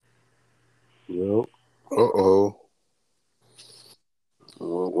Yo, Uh-oh.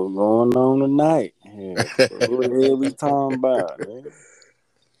 what's going on tonight? Yeah, who the hell we talking about, man?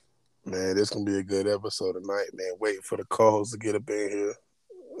 Man, this gonna be a good episode tonight, man. Waiting for the calls to get up in here.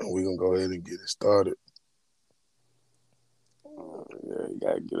 And we're gonna go ahead and get it started. Yeah, you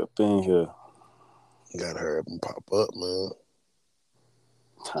gotta get up in here. Gotta hurry up and pop up, man.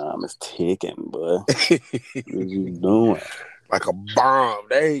 Time is ticking, boy. What you doing? Like a bomb.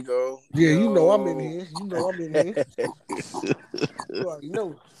 There you go. Yeah, Yo. you know I'm in here. You already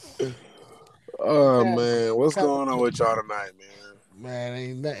know. Oh, man. What's going on with y'all tonight, man? Man,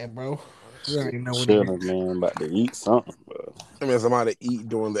 ain't nothing, bro. You already know what it Chilling, is. man. About to eat something, bro. I mean, somebody eat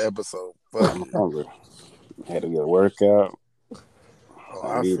during the episode. Fuck I'm it. hungry. Had to get a workout. Oh,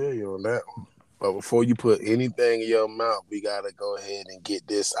 I feel you on that one. But before you put anything in your mouth, we gotta go ahead and get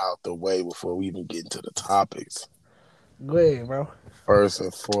this out the way before we even get into the topics. Go ahead, bro. First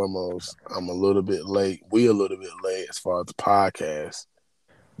and foremost, I'm a little bit late. We a little bit late as far as the podcast.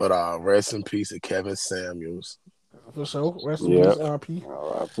 But rest in peace to Kevin Samuels. For sure. Rest in peace, RP.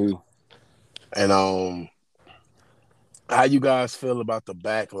 R.I.P. And how you guys feel about the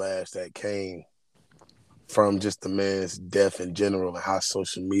backlash that came from just the man's death in general and how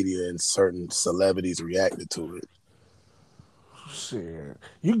social media and certain celebrities reacted to it? Shit.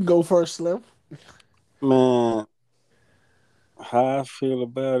 You can go first, Slim. Man, how I feel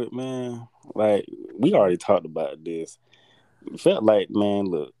about it, man. Like, we already talked about this. Felt like, man,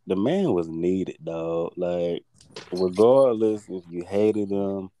 look, the man was needed, dog. Like, regardless if you hated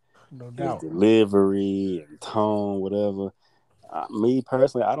him, No his doubt. delivery and tone, whatever. Me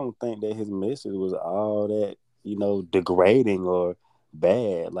personally, I don't think that his message was all that, degrading or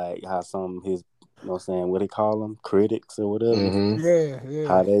bad. Like how some of his, what they call them, critics or whatever. Mm-hmm. Yeah.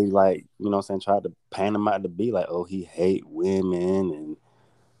 How they tried to paint him out to be like, oh, he hate women and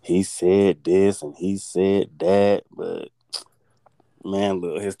he said this and he said that, but. Man,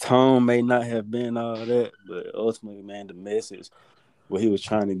 look, his tone may not have been all that, but ultimately, man, the message, what he was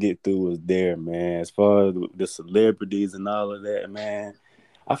trying to get through was there, man. As far as the celebrities and all of that, man,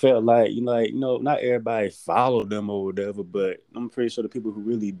 I felt like, not everybody followed them or whatever, but I'm pretty sure the people who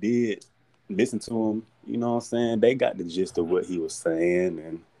really did listen to him, you know what I'm saying, they got the gist of what he was saying.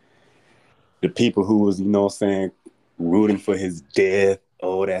 And the people who was, rooting for his death,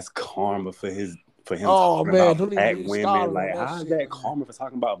 oh, that's karma for him talking man, about don't black even women. start Like, on that how is shit, that man. karma for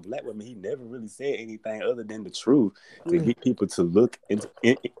talking about black women? He never really said anything other than the truth to get people to look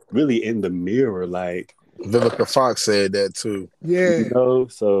really in the mirror. Like, Vivica Fox said that too. Yeah.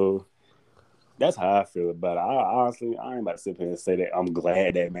 So that's how I feel about it. Honestly, I ain't about to sit here and say that I'm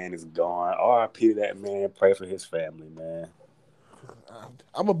glad that man is gone. R.I.P. to that man. Pray for his family, man.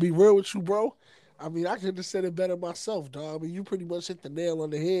 I'm gonna be real with you, bro. I mean, I could have said it better myself, dog. I mean, you pretty much hit the nail on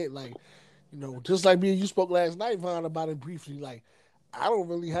the head. Like, just like me and you spoke last night, Vaughn, about it briefly. Like, I don't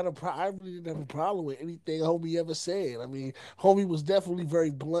really have I really didn't have a problem with anything homie ever said. I mean, homie was definitely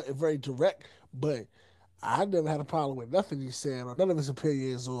very blunt and very direct, but I never had a problem with nothing he said or none of his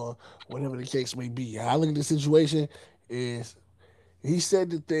opinions or whatever the case may be. How I look at the situation is he said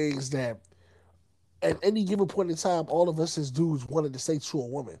the things that at any given point in time, all of us as dudes wanted to say to a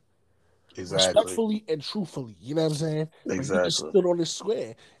woman. Exactly. Respectfully and truthfully, you know what I'm saying? But he just Exactly. stood on his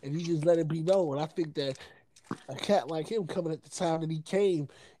square and he just let it be known. I think that a cat like him coming at the time that he came,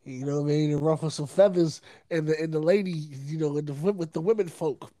 you know what I mean, and ruffle some feathers in the lady, with the women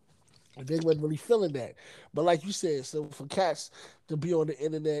folk. And they wasn't really feeling that. But like you said, so for cats to be on the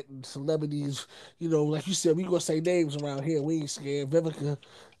internet and celebrities, like you said, we gonna say names around here. We ain't scared. Vivica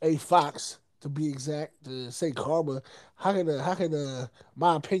A. Fox, to be exact, to say karma. How can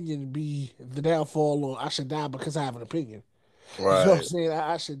my opinion be the downfall, or I should die because I have an opinion? You know what I'm Right. saying?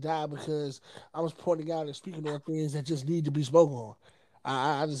 I should die because I was pointing out and speaking on things that just need to be spoken on.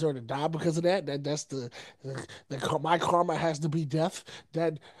 I deserve to die because of that. That's my karma has to be death.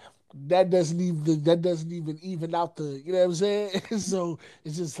 That doesn't even out the, you know what I'm saying. So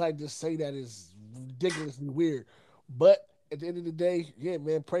it's just like to say that is ridiculously weird. But at the end of the day, yeah,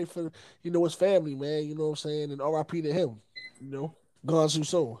 man, pray for his family, man. You know what I'm saying, and R.I.P. to him. Gone too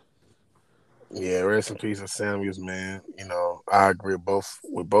soon. Yeah, rest in peace of Samuels, man. I agree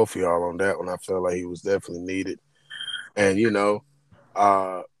with both of y'all on that one. I felt like he was definitely needed. And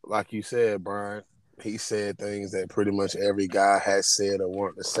like you said, Brian, he said things that pretty much every guy has said or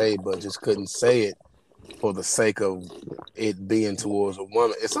wanted to say, but just couldn't say it for the sake of it being towards a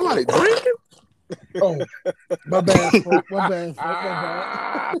woman. Is somebody drinking? Oh, my bad, folk. My bad, folk.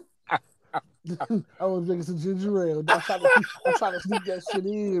 My bad. I was drinking some ginger ale. I'm trying to sneak that shit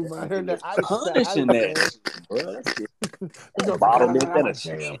in, but I heard that ice. Punishing that, bro. It's A also bottle kind of this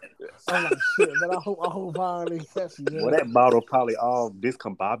like, and a damn. I'm like, shit, man. I hope Vaughn ain't catch me, Well, man. that bottle probably all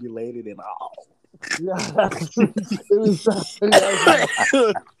discombobulated and all. Yeah, it was.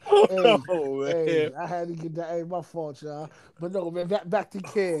 Hey, Oh hey, man. I had to get that. Hey, my fault, y'all. But no, man, back to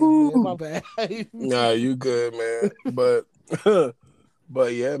Kev, man. My Whew. bad. Nah, you good, man. But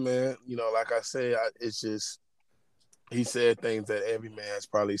but yeah, man. Like I said, it's just he said things that every man's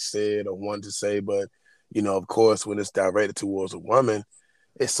probably said or wanted to say, but of course, when it's directed towards a woman,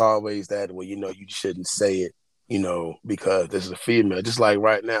 it's always that well, you shouldn't say it, because this is a female. Just like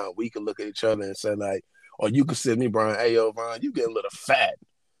right now, we can look at each other and say like, or you could say to me, Brian, hey yo, Brian, you getting a little fat.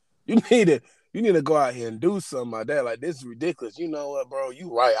 You need to you need to go out here and do something like that. Like this is ridiculous. You know what, bro?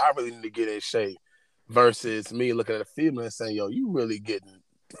 You right. I really need to get in shape. Versus me looking at a female and saying, yo, you really getting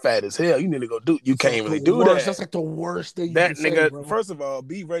fat as hell. You need to go do. You So can't the really do worst. that. That's like the worst thing you That can say, nigga. bro. First of all,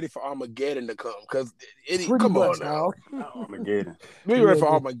 be ready for Armageddon to come. Cause Pretty come on much, now. dog. Armageddon. Be ready Yeah, for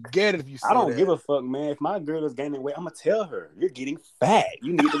man. Armageddon if you I say don't give that. a fuck, man. If my girl is gaining weight, I'm gonna tell her you're getting fat.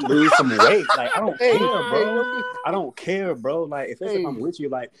 You need to lose some weight. Like I don't Hey, care, hey, bro. don't get. I don't care, bro. Like especially if Hey, I'm with you,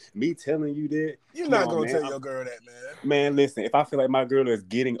 like me telling you that. You're Come not on, gonna man. tell your girl that, man. Man, listen. If I feel like my girl is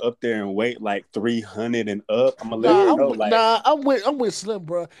getting up there in weight, like 300 and up, I'm gonna let nah, her know. Like, I'm with Slim,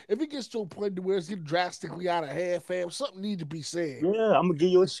 bro. If it gets to a point to where it's getting drastically out of hand, fam, something need to be said. yeah, I'm gonna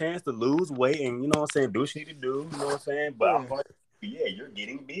give you a chance to lose weight, and you know what I'm saying. Do what you need to do. You know what I'm saying. But I'm Yeah, going. Yeah, you're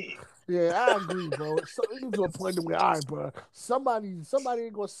getting big. yeah, I agree, bro. So it gets to a point to where, all right, bro. Somebody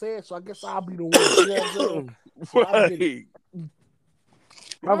ain't gonna say it, so I guess I'll be the one. You know what I'm saying? So I get it. Right.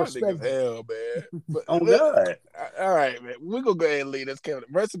 I Y'all niggas respect it. hell, man. But Oh God. all right, man. We're gonna go ahead and leave this Kevin.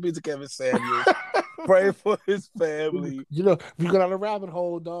 Recipe to Kevin Samuels. Pray for his family. You know, if you go down a rabbit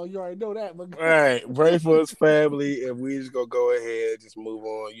hole, dog, you already know that. But All right. Pray for his family. And we just gonna go ahead, just move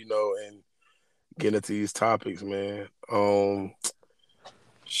on, and get into these topics, man.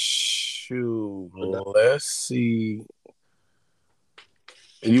 Shoot. Let's see.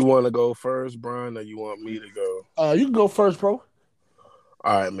 You wanna go first, Brian, or you want me to go? you can go first, bro.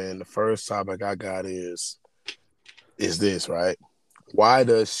 All right, man. The first topic I got is this, right? Why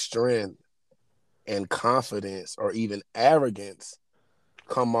does strength and confidence or even arrogance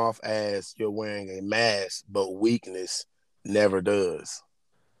come off as you're wearing a mask, but weakness never does?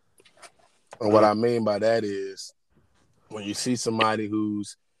 And what I mean by that is when you see somebody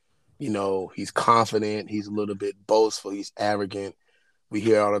who's, he's confident, he's a little bit boastful, he's arrogant. We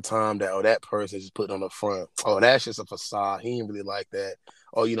hear all the time that, oh, that person is just putting on the front. Oh, that's just a facade. He ain't really like that.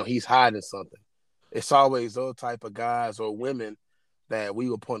 Oh, he's hiding something. It's always those type of guys or women that we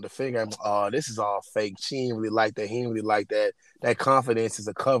will point the finger at. Oh, this is all fake. She ain't really like that. He ain't really like that. That confidence is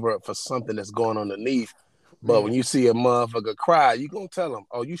a cover up for something that's going on underneath. But when you see a motherfucker cry, you gonna tell him,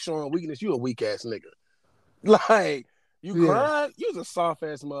 oh, you showing weakness? You a weak ass nigga. Like, you crying? You's a soft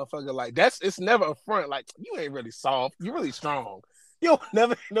ass motherfucker. Like, it's never a front. Like, you ain't really soft. You really strong. You'll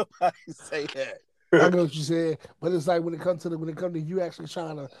never hear nobody say that. I know what you said, but it's like when it comes to you actually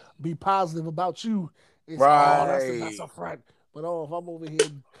trying to be positive about you, it's that's a front. But if I'm over here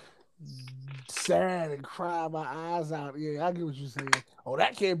sad and crying my eyes out, yeah, I get what you're saying. Oh,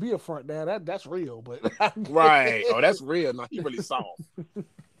 that can't be a front now. That's real, but right. Oh, that's real. No, he really soft.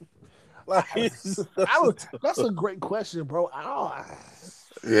 Like, that's a great question, bro.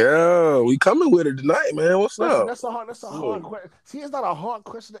 Yeah, we coming with it tonight, man. What's up? That's a hard question. See, it's not a hard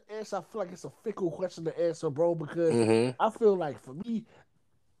question to answer. I feel like it's a fickle question to answer, bro, because I feel like for me,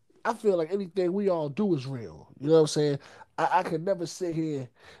 I feel like anything we all do is real. You know what I'm saying? I can never sit here.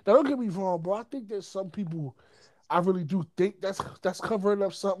 Now, don't get me wrong, bro. I think there's some people I really do think that's covering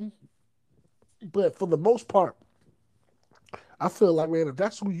up something. But for the most part, I feel like, man, if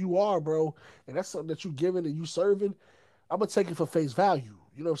that's who you are, bro, and that's something that you giving and you serving, I'm gonna take it for face value.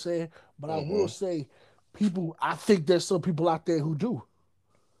 You know what I'm saying? But I will say, I think there's some people out there who do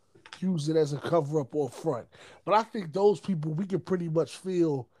use it as a cover up or front. But I think those people we can pretty much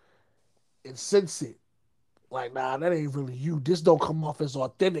feel and sense it. Like, nah, that ain't really you. This don't come off as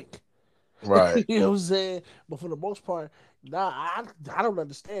authentic. Right. You know what I'm saying? But for the most part, nah, I don't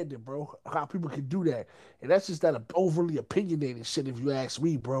understand it, bro. How people can do that. And that's just that overly opinionated shit if you ask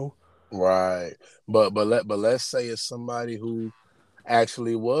me, bro. Right. But let's say it's somebody who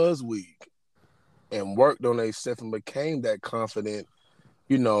actually was weak and worked on themselves and became that confident,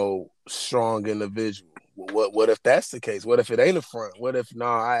 strong individual. What if that's the case? What if it ain't a front? What if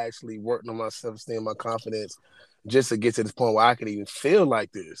I actually worked on my self-esteem, my confidence, just to get to this point where I could even feel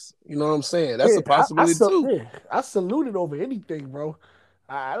like this? You know what I'm saying? That's a possibility too. Yeah, I salute it over anything, bro.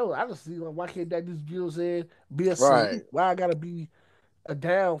 I don't see why can't that just, you know what I'm saying, be a salute? Right. Why I gotta be a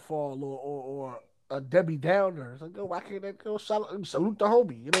downfall or a Debbie Downer. It's like, yo, why can't that go salute the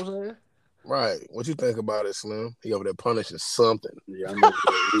homie? You know what I'm saying? Right. What you think about it, Slim? He over there punishing something. Yeah, I'm over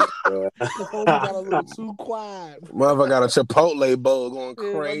here eating, The homie got a little too quiet. Motherfucker got a Chipotle bowl going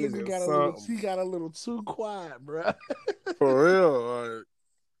Yeah, my crazy nigga or got something. he got a little too quiet, bro. For real.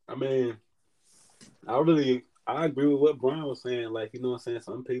 I mean, I agree with what Brian was saying. Like, you know what I'm saying?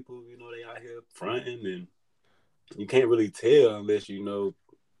 Some people, they out here fronting and you can't really tell unless you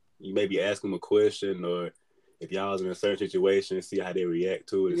maybe ask them a question or if y'all's in a certain situation, see how they react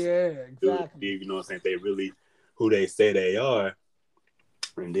to it. Yeah, exactly. You know what I'm saying? If they really who they say they are.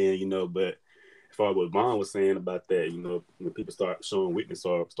 And then, but as far as what Vaughn was saying about that, when people start showing weakness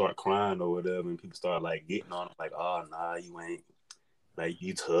or start crying or whatever, and people start like getting on them, like, oh nah, you ain't like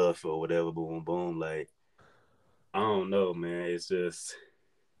you tough or whatever, boom, boom. Like, I don't know, man. It's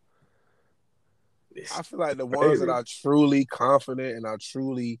I feel like the ones crazy. that are truly confident and are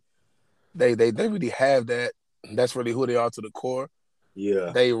truly they really have that. That's really who they are to the core.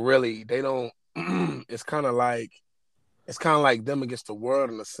 Yeah. They don't. It's kind of like them against the world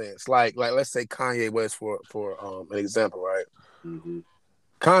in a sense. Like let's say Kanye West for an example, right? Mm-hmm.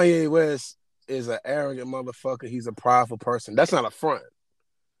 Kanye West is an arrogant motherfucker. He's a prideful person. That's not a front.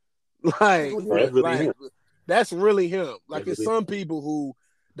 Like, That's really him. That's really him. Like, That's it's some people who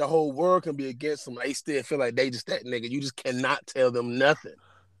the whole world can be against them. They still feel like they just that nigga. You just cannot tell them nothing.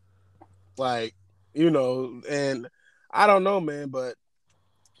 Like, and I don't know, man, but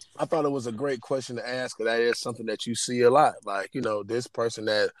I thought it was a great question to ask. That is something that you see a lot. Like, this person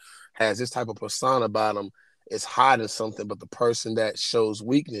that has this type of persona about them is hiding something, but the person that shows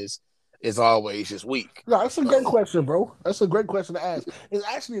weakness is always just weak. No, that's a great question, bro. That's a great question to ask. It's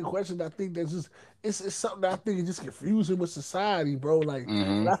actually a question that I think that's just it's something that I think is just confusing with society, bro. Like,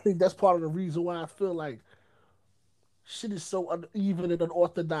 and I think that's part of the reason why I feel like shit is so uneven and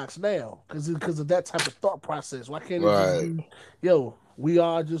unorthodox now, because of that type of thought process. Why can't it just Right. be, yo, we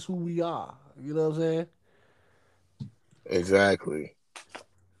are just who we are? You know what I'm saying? Exactly.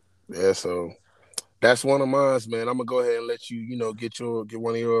 Yeah, so that's one of mine, man. I'm gonna go ahead and let you, get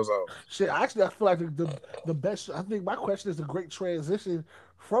one of yours out. Shit, actually, I feel like the best. I think my question is a great transition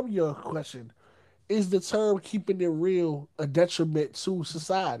from your question. Is the term "keeping it real" a detriment to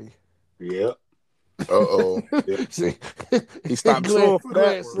society? Yep. Uh-oh. See, He stopped go for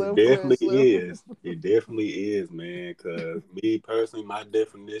ahead, that one. Slim. It Go ahead, definitely Slim. is. It definitely is, man. Because me personally, my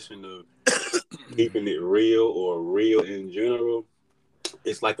definition of keeping it real or real in general,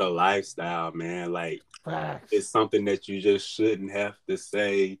 it's like a lifestyle, man. Like, Facts. it's something that you just shouldn't have to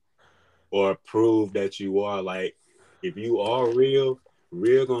say or prove that you are. Like, if you are real,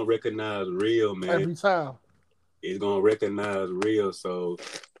 real gonna recognize real, man. Every time. It's gonna recognize real. So,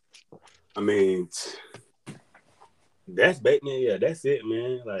 I mean, that's man. Yeah, that's it,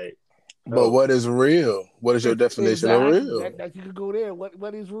 man. Like, But what is real? What is your definition of Exactly. real? That you could go there.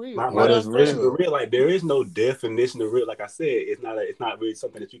 What is real? my You know What is what I'm saying? definition of real? real, like, there is no definition of real. Like I said, it's not really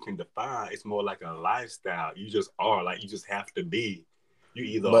something that you can define. It's more like a lifestyle. You just are. Like, you just have to be. You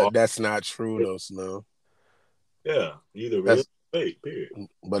either are. But that's not true though, Snow. Yeah. You either real That's or fake. Period.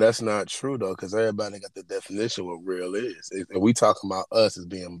 but that's not true though, because everybody got the definition of what real is. And we talking about us as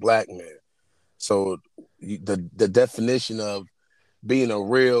being black men. So the definition of being a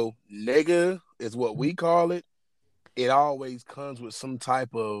real nigga is what we call it. It always comes with some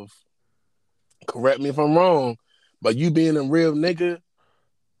type of, correct me if I'm wrong, but you being a real nigga,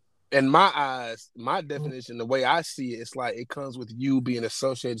 in my eyes, my definition, the way I see it, it's like it comes with you being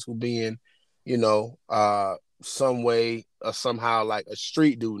associated with being, some way or somehow like a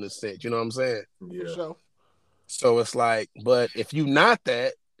street dude in a sense. You know what I'm saying? Yeah. For sure. So it's like, but if you not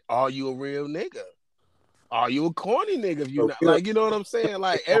that, are you a real nigga? Are you a corny nigga? If you not, like, you know what I'm saying?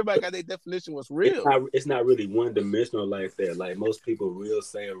 Like, everybody got their definition what's real. It's not really one dimensional like that. Like, most people real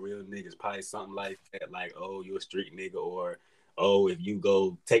say a real nigga is probably something like that. Like, oh, you a street nigga, or oh, if you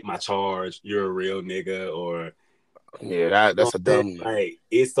go take my charge, you're a real nigga, or Yeah, that's a dumb one. like,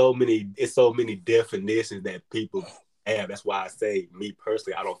 it's so many definitions that people have. That's why I say, me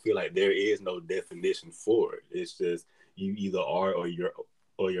personally, I don't feel like there is no definition for it. It's just you either are or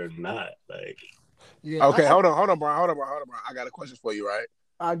you're not. Like, Yeah. Okay, hold on, Brian. I got a question for you, right?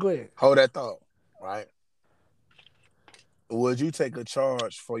 Go ahead. Hold that thought, right? Would you take a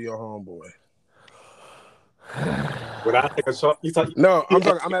charge for your homeboy? would I take a shot? No,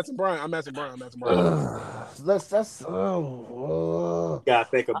 I'm asking Brian. That's You gotta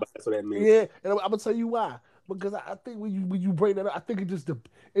think about it. So that means yeah, and I'm gonna tell you why. Because I think when you bring that up, I think it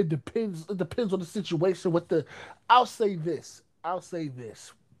depends. It depends on the situation. I'll say this.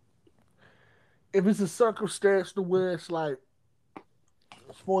 If it's a circumstance to where it's like,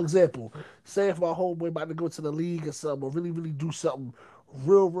 For example, say if my homeboy about to go to the league or something, or really, really do something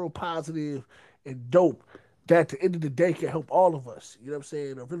real positive and dope, that at the end of the day can help all of us. You know what I'm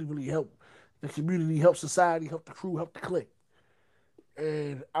saying? Or really, really help the community, help society, help the crew, help the clique.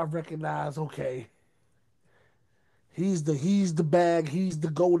 And I recognize, okay, he's the bag, he's the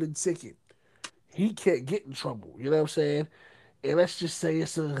golden ticket. He can't get in trouble. You know what I'm saying? And let's just say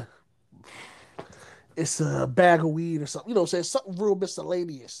it's a bag of weed or something. You know what I'm saying? Something real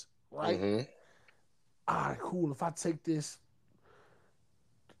miscellaneous, right? Mm-hmm. All right, cool. If I take this,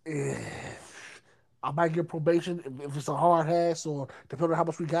 eh, I might get probation if it's a hard ass or depending on how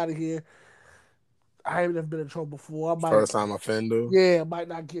much we got in here. I ain't never been in trouble before. I might, First time offender. yeah, I might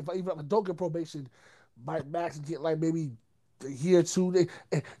not get, even if I don't get probation, might max get like maybe a year or two.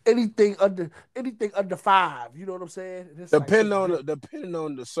 Anything under 5, you know what I'm saying? It's like Depending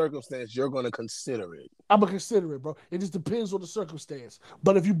on the circumstance, you're going to consider it. I'm gonna consider it, bro. It just depends on the circumstance.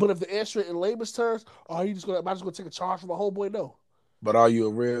 But if the answer in layman's terms, are you just gonna am I just gonna take a charge from a homeboy? No. But are you a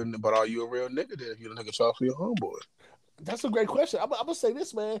real nigga then if you don't take a charge for your homeboy? That's a great question. I'm gonna say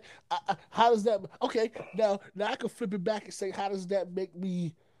this, man. How does that? Okay, now I can flip it back and say, how does that make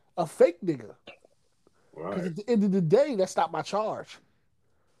me a fake nigga? Because Right. at the end of the day, that's not my charge.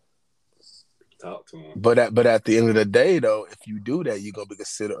 Talk to him. But at the end of the day, though, if you do that, you're gonna be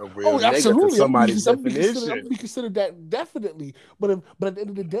considered a real Oh, nigga to absolutely. somebody's I'm gonna definition. be considered that definitely. But at the end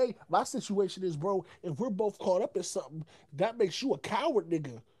of the day, my situation is, bro, if we're both caught up in something, that makes you a coward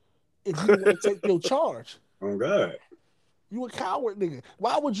nigga. If you don't want to take your charge. Oh God. You a coward nigga.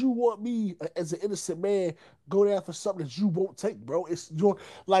 Why would you want me as an innocent man go down for something that you won't take, bro? It's your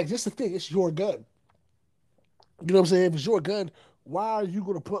just the thing, it's your gun. You know what I'm saying? If it's your gun, why are you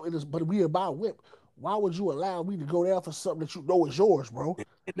gonna put me in this but we in my whip? Why would you allow me to go down for something that you know is yours, bro? And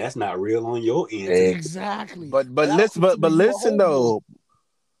that's not real on your end. Exactly. But And I don't listen, consider you a listen homeboy. though.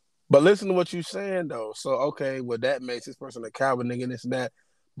 But listen to what you're saying though. So okay, well that makes this person a coward nigga and this and that.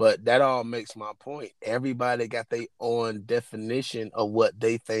 But that all makes my point. Everybody got their own definition of what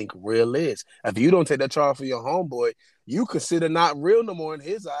they think real is. If you don't take that charge for your homeboy, you consider not real no more in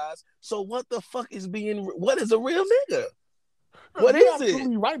his eyes. So what the fuck what is a real nigga? What You're is it?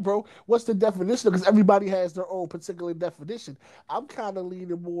 absolutely right, bro. What's the definition? Because everybody has their own particular definition. I'm kind of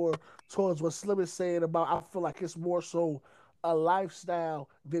leaning more towards what Slim is saying about. I feel like it's more so a lifestyle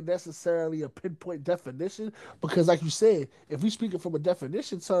than necessarily a pinpoint definition. Because, like you said, if we speaking from a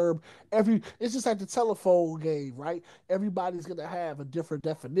definition term, it's just like the telephone game, right? Everybody's gonna have a different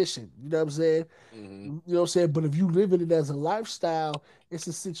definition. You know what I'm saying? Mm-hmm. You know what I'm saying? But if you live in it as a lifestyle, it's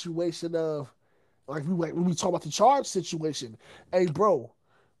a situation of like when we talk about the charge situation. Hey, bro,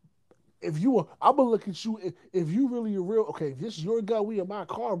 I'm gonna look at you. If you really a real, okay, if this is your gun, we in my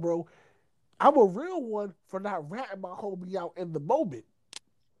car, bro. I'm a real one for not ratting my homie out in the moment.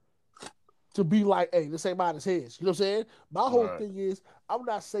 To be like, hey, this ain't mine, it's his. You know what I'm saying? My whole thing is, I'm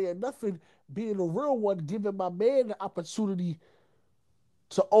not saying nothing. Being a real one, giving my man the opportunity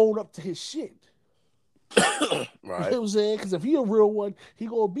to own up to his shit. Right. You know what I'm saying? Because if he a real one, he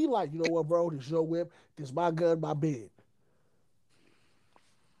gonna be like, you know what, bro? This your whip. This my gun, my bed.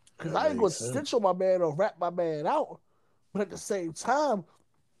 Because I ain't gonna stitch on my man or rat my man out. But at the same time,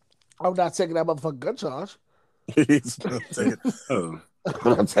 I'm not taking that motherfucking gun charge. Oh.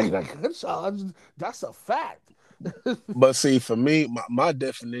 I'm not taking that gun charge. That's a fact. But see, for me, my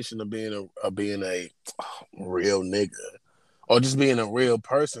definition of being a real nigga or just being a real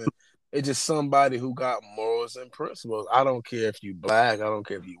person, it's just somebody who got morals and principles. I don't care if you black, I don't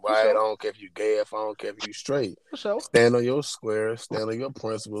care if you white, I don't care if you gay, I don't care if you straight. For sure. Stand on your square, stand on your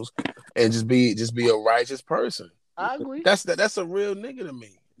principles, and just be a righteous person. I agree. That's a real nigga to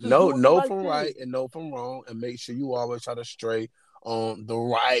me. Just know doing the right from thing. right and know from wrong, and make sure you always try to stray on the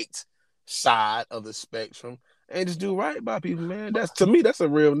right side of the spectrum. And just do right by people, man. To me, that's a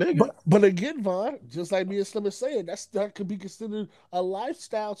real nigga. But again, Vaughn, just like me and Slim is saying, that could be considered a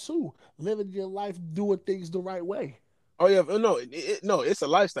lifestyle too. Living your life, doing things the right way. Oh yeah, no, it's a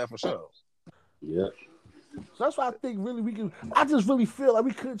lifestyle for sure. Yeah. So that's why I think really I just really feel like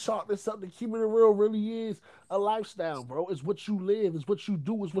we could chalk this up. Keeping it real really is a lifestyle, bro. It's what you live, it's what you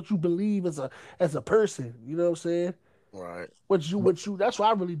do, it's what you believe as a person. You know what I'm saying? Right. That's why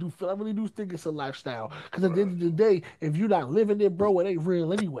I really do think it's a lifestyle. Because at the end of the day, if you're not living it, bro, it ain't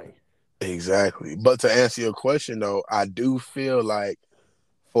real anyway. Exactly. But to answer your question though, I do feel like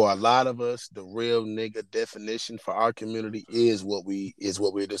for a lot of us, the real nigga definition for our community is what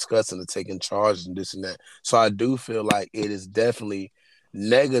we're discussing, the taking charge and this and that. So I do feel like it is definitely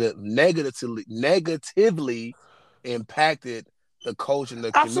negatively impacted the culture and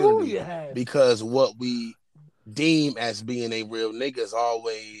the community because what we deem as being a real nigga is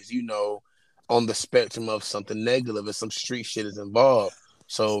always, on the spectrum of something negative and some street shit is involved.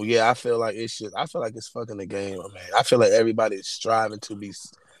 So yeah, I feel like it's fucking the game, man. I feel like everybody is striving to be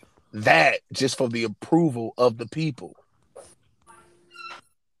that just for the approval of the people.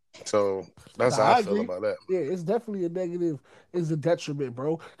 So that's how I feel agree. about that. Yeah, it's definitely a negative. It's a detriment,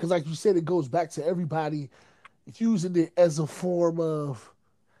 bro. Because like you said, it goes back to everybody using it as a form of,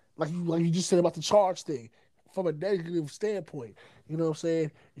 like you just said about the charge thing, from a negative standpoint. You know what I'm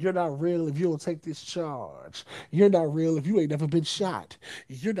saying? You're not real if you don't take this charge. You're not real if you ain't never been shot.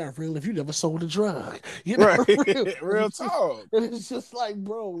 You're not real if you never sold a drug. You're Right. not real. Real talk. And it's just like,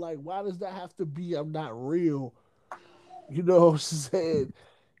 bro, like, why does that have to be? I'm not real. You know what I'm saying?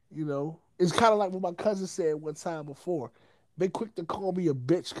 It's kind of like what my cousin said one time before. They quick to call me a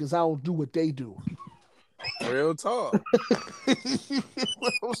bitch because I don't do what they do. Real talk. You know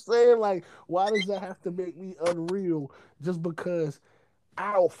what I'm saying? Like, why does that have to make me unreal just because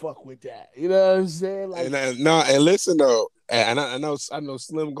I don't fuck with that? You know what I'm saying? Like, and listen though, and I know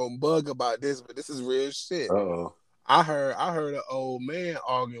Slim gonna bug about this, but this is real shit. Uh-oh. I heard an old man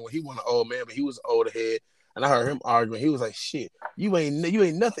arguing. He wasn't an old man, but he was an older head. And I heard him arguing. He was like, "Shit, you ain't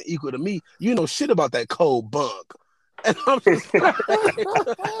nothing equal to me. You know shit about that cold bunk." And I'm just like,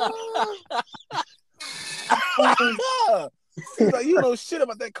 he's like, "You know shit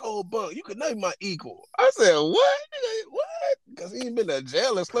about that cold bunk. You could not be my equal." I said, "What? What?" Because he ain't been to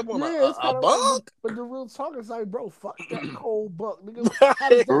jail and slept on a bunk. Like, but the real talk is like, bro, fuck that cold bunk, nigga. How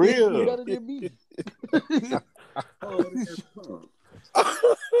does that make you better than me?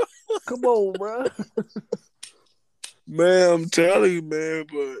 Come on, bro. Man, I'm telling you, man,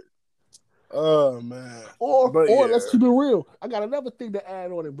 but oh man. Or let's keep it real. I got another thing to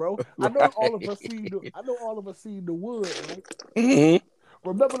add on it, bro. I know all of us seen the wood, right? Mm-hmm.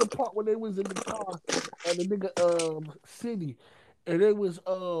 Remember the part when they was in the car and the nigga City, and it was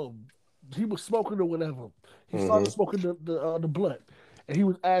he was smoking or whatever. He started smoking the blunt, and he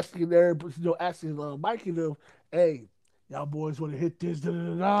was asking everybody, asking Mike and them, "Hey, y'all boys want to hit this?" Da, da,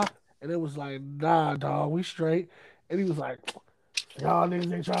 da, da. And it was like, "Nah, dog, we straight." And he was like, "Y'all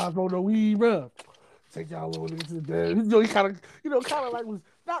niggas ain't trying to smoke no weed, bro. Take y'all little niggas to the dead." He kind of like was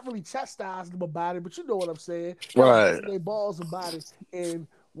not really chastising them about it, but you know what I'm saying. Right. They balls about it. And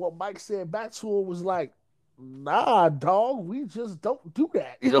what Mike said back to him was like, "Nah, dog, we just don't do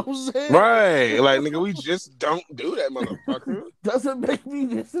that." You know what I'm saying? Right. Like, nigga, we just don't do that, motherfucker. Doesn't make me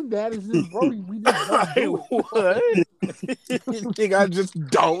this and that. It's just, bro, we just don't do it. What? Nigga, I just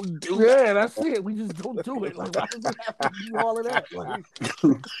don't do it. Yeah, that's it. We just don't do it. Like, why does it have to do all of that? Like,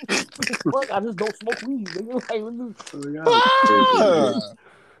 fuck, I just don't smoke weed. Nigga. Like,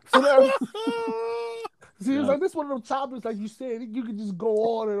 so that, see, it's like this one of those topics, like you said, you can just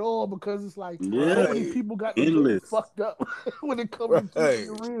go on and on because it's like so many people got fucked up when it comes to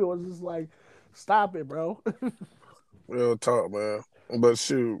keeping it real. It's just like, stop it, bro. Real talk, man. But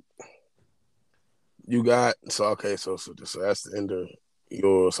shoot, you got so that's the end of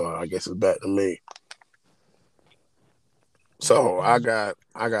yours. So I guess it's back to me. So I got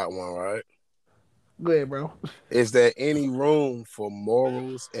one, right? Go ahead, bro. Is there any room for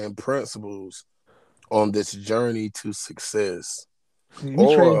morals and principles on this journey to success? See, we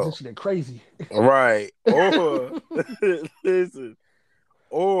transitioning crazy. Right. Or listen.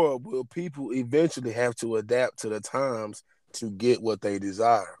 Or will people eventually have to adapt to the times to get what they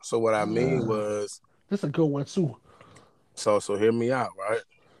desire? So what I mean was, this is a good one too. So hear me out, right?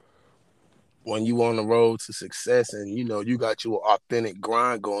 When you on the road to success and you got your authentic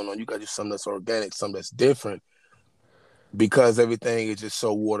grind going on, you got you something that's organic, something that's different, because everything is just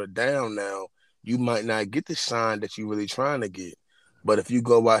so watered down now, you might not get the shine that you're really trying to get. But if you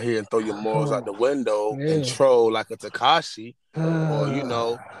go out here and throw your morals out the window and troll like a Takashi, or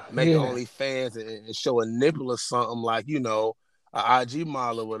make OnlyFans and show a nipple or something like a IG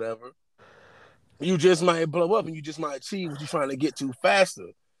model or whatever, you just might blow up and you just might achieve what you're trying to get to faster.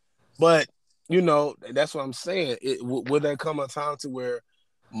 But that's what I'm saying. Will there come a time to where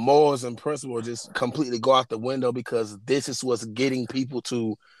morals and principles just completely go out the window because this is what's getting people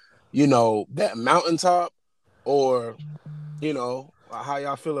to that mountaintop? Or how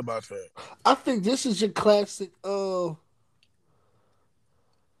y'all feel about that? I think this is your classic. I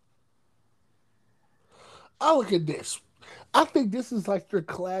look at this. I think this is like your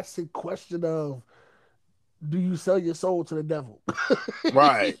classic question of, do you sell your soul to the devil?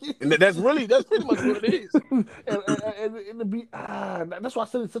 Right, and that's pretty much what it is. and to be that's why I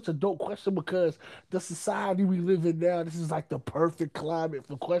said it's such a dope question, because the society we live in now, this is like the perfect climate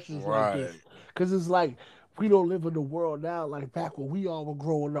for questions like this. Because it's like we don't live in the world now like back when we all were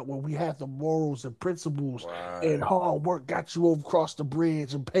growing up, when we had the morals and principles and Right. hard work got you over across the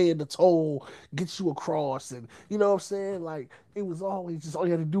bridge and paying the toll gets you across, and you know what I'm saying? Like it was always just all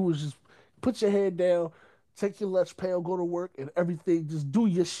you had to do was just put your head down, take your lunch pail, go to work, and everything just do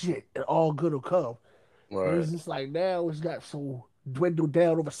your shit, and all good will come. But Right. it's just like now it's got so dwindled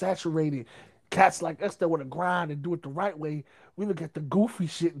down, oversaturated. Cats like us that want to grind and do it the right way, we look at the goofy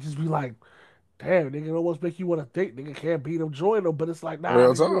shit and just be like, damn, nigga, it almost make you want to think, nigga, can't beat them, join them. But it's like,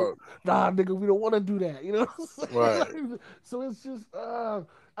 Real talk. nah, nigga, we don't want to do that. You know what I'm saying? Right. Like, so it's just,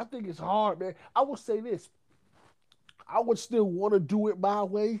 I think it's hard, man. I will say this, I would still want to do it my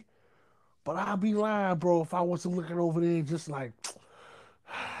way, but I'd be lying, bro, if I wasn't looking over there just like,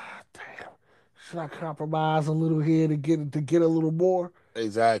 damn, should I compromise a little here to get a little more?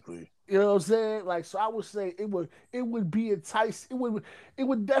 Exactly. You know what I'm saying? Like, so I would say it would be enticing. It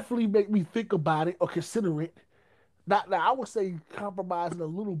would definitely make me think about it or consider it. Not now, I would say compromising a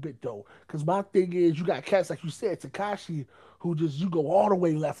little bit though, because my thing is you got cats like you said, Takashi, who just you go all the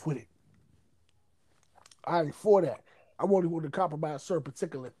way left with it. I ain't for that. I only want to compromise certain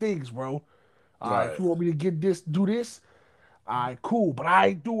particular things, bro. All right, if Right. you want me to get this, do this. All right, cool, but I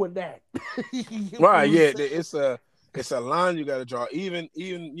ain't doing that. You know what Right. I'm Yeah. saying? It's a line you got to draw. Even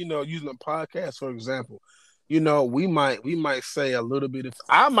using a podcast for example, we might say a little bit. Of,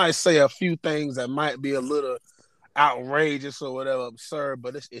 I might say a few things that might be a little outrageous or whatever, absurd,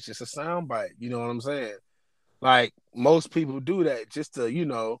 but it's just a soundbite. You know what I'm saying? Like most people do that just to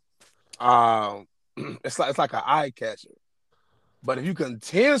um, it's like an eye catcher. But if you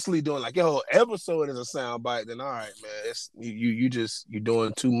continuously doing like your whole episode is a soundbite, then all right, man, it's you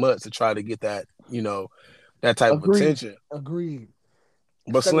doing too much to try to get that that type of Agreed. attention. Agreed.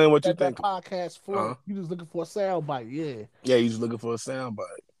 But Instead of Slim, what you let that think? podcast Uh-huh. flow, you just looking for a sound bite. Yeah. Yeah, you just looking for a soundbite.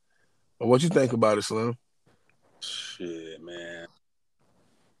 But what you think about it, Slim? Shit, man.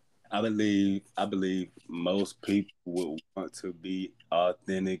 I believe most people would want to be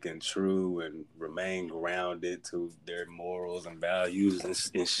authentic and true and remain grounded to their morals and values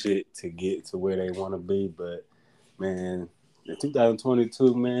and shit to get to where they want to be. But man, in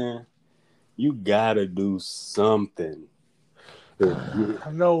 2022, man, you gotta do something to get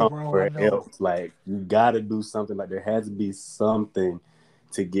I know, bro. I somewhere know. else. Like you gotta do something. Like there has to be something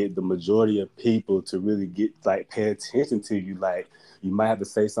to get the majority of people to really get like pay attention to you. Like you might have to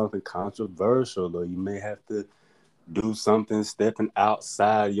say something controversial, or you may have to do something stepping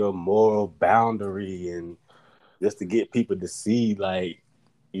outside your moral boundary, and just to get people to see, like,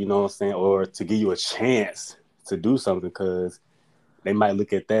 you know what I'm saying, or to give you a chance to do something, because they might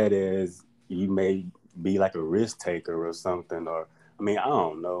look at that as you may be like a risk taker or something. Or I mean, I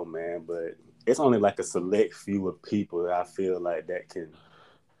don't know, man, but it's only like a select few of people that I feel like that can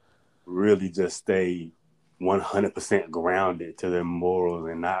really just stay 100% grounded to their morals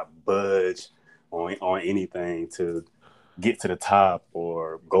and not budge on anything to get to the top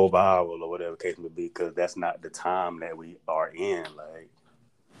or go viral or whatever case may be, because that's not the time that we are in. Like,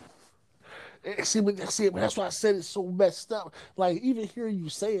 But that's why I said it's so messed up. Like even hearing you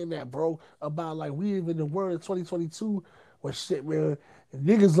saying that, bro, about like we live in the world of 2022, where shit, man,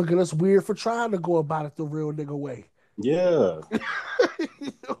 niggas look at us weird for trying to go about it the real nigga way. yeah,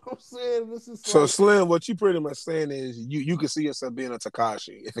 You know what I'm saying? This is So like, Slim, what you pretty much saying is you can see yourself being a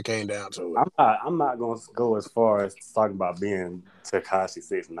Takashi if it came down to it. I'm not gonna go as far as talking about being Tekashi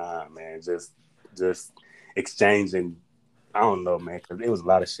 6ix9ine, man. Just exchanging. I don't know, man, because it was a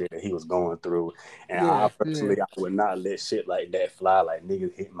lot of shit that he was going through, and I yeah, yeah. personally I would not let shit like that fly. Like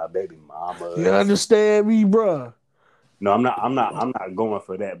niggas hitting my baby mama. You understand me, bro? No, I'm not going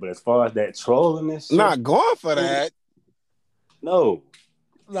for that. But as far as that trolling and shit, Not going for that. no.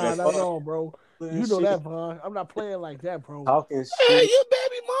 Nah, As not at far as all, bro. trolling You know shit, that, Vaughn. I'm not playing like that, bro. talking Hey, shit, your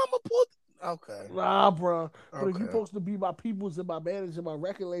baby mama pulled. Okay. Nah, bro. But if you Okay. supposed to be my peoples and my manager, my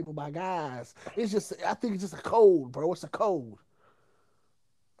record label, my guys, it's just I think it's just a code, bro. It's a code.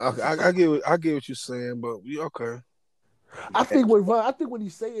 Okay. I get what you're saying, but we okay. I think what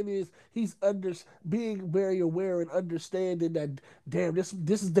he's saying is he's being very aware and understanding that damn this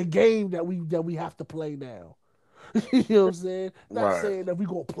is the game that we have to play now. You know what I'm saying? Not Right. saying that we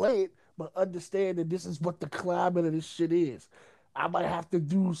gonna play it, but understand that this is what the climate of this shit is. I might have to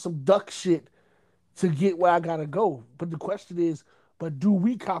do some duck shit to get where I gotta go. But the question is, but do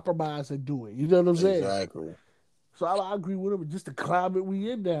we compromise and do it? You know what I'm saying? Exactly. So I agree with him. Just the climate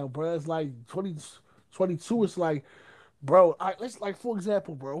we in now, bro. It's like 2022. It's like, bro. Let's like for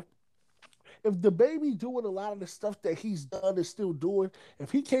example, bro. If the baby doing a lot of the stuff that he's done and still doing,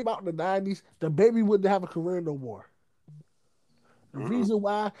 if he came out in the '90s, the baby wouldn't have a career no more. The reason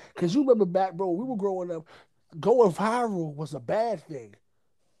why, because you remember back, bro, we were growing up, going viral was a bad thing.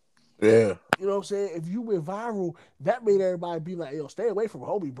 Yeah. You know what I'm saying? If you went viral, that made everybody be like, yo, stay away from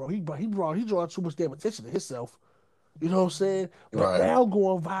homie, bro. He drawing too much damn attention to himself. You know what I'm saying? But Right. now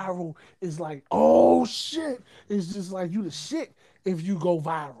going viral is like, oh shit. It's just like you the shit if you go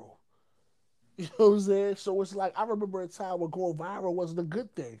viral. You know what I'm saying? So it's like I remember a time when going viral wasn't a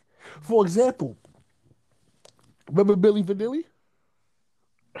good thing. For example, remember Billy Vanilli?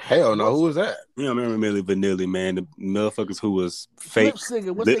 Hell no. Once Who was that? You know, I remember Millie Vanilli, man, the motherfuckers who was fake lip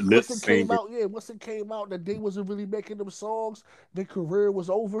singing. lip Once it came singing. out, yeah, once it came out that they wasn't really making them songs, their career was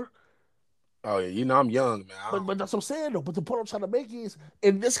over. Oh yeah. You know I'm young, man. But that's what I'm saying though. But the point I'm trying to make is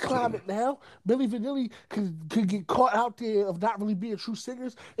in this climate now, Billy Vanilli could get caught out there of not really being true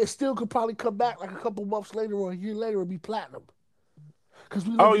singers. It still could probably come back like a couple months later or a year later and be platinum. Because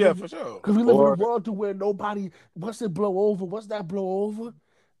we live Oh in yeah, a for sure. because we live in a Or world to where nobody once it blow over, once that blow over,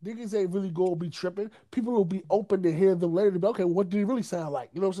 niggas ain't really gonna be tripping. People will be open to hear them later to be okay, what did it really sound like?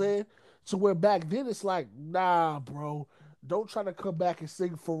 You know what I'm saying? So where back then it's like, nah, bro, don't try to come back and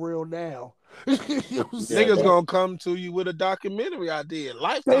sing for real now. You know what I'm yeah, Niggas saying? gonna come to you with a documentary idea.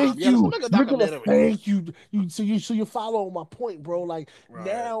 Lifetime. Thank Yeah, let's you. make a You're gonna documentary. thank you. You follow my point, bro. Like Right.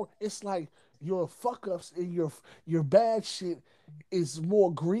 now it's like your fuck ups and your bad shit is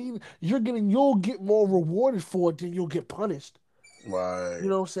more green. You'll get more rewarded for it than you'll get punished. Right. You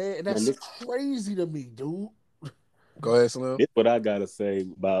know what I'm saying? And man, that's crazy to me, dude. Go ahead, Slim. this what I gotta say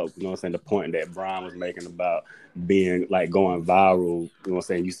about, you know what I'm saying, the point that Brian was making about being like going viral, you know what I'm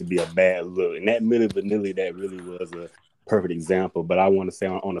saying, used to be a bad look. And that Milli Vanilli, that really was a perfect example. But I want to say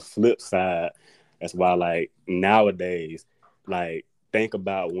on the flip side, that's why like nowadays, like think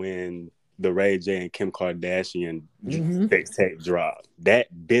about when the Ray J and Kim Kardashian Mm-hmm. sex tape dropped. That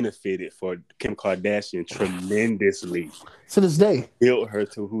benefited for Kim Kardashian tremendously, To this day. built her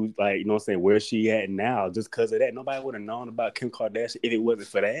to who, like, you know what I'm saying, where she at now. Just because of that, nobody would have known about Kim Kardashian if it wasn't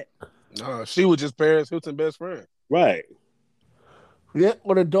for that. No, she was just Paris Hilton's best friend. Right. Yeah,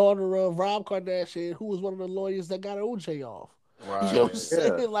 or the daughter of Rob Kardashian, who was one of the lawyers that got OJ off. You know what I'm Right.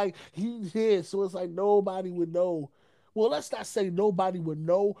 saying? Yeah. Like he did. So it's like nobody would know. Well, let's not say nobody would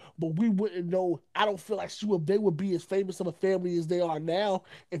know, but we wouldn't know. I don't feel like they would be as famous of a family as they are now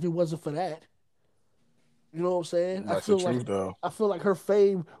if it wasn't for that. You know what I'm saying? That's the truth, though. I feel like her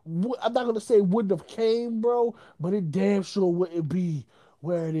fame. I'm not gonna say it wouldn't have came, bro, but it damn sure wouldn't be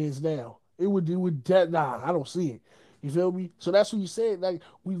where it is now. It would. It would. Nah, I don't see it. You feel me? So that's what you said. Like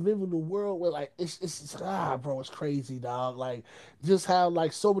we live in a world where like bro, it's crazy, dog. Like just how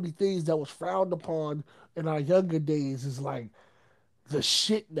like so many things that was frowned upon in our younger days is like the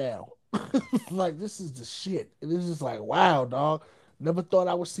shit now. Like this is the shit, and it's just like wow, dog. Never thought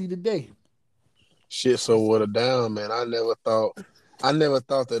I would see the day. Shit so watered down, man. I never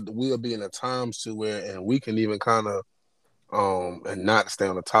thought that we'll be in a times to where, and we can even kind of, and not stay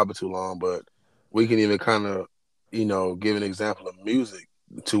on the topic too long, but we can even kind of, give an example of music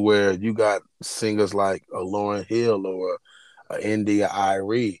to where you got singers like a Lauryn Hill or a India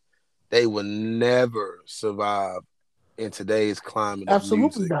Irie. They will never survive in today's climate of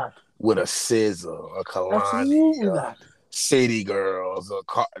Absolutely music not. with a SZA, a Kalani, Absolutely not. City Girls,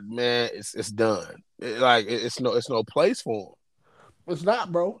 man. It's done. It's no place for them. It's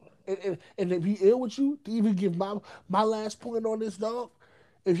not, bro. And to be ill with you, to even give my last point on this, dog.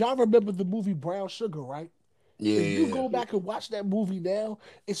 If y'all remember the movie Brown Sugar, right? If you Yeah, go back and watch that movie now,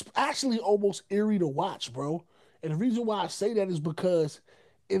 it's actually almost eerie to watch, bro. And the reason why I say that is because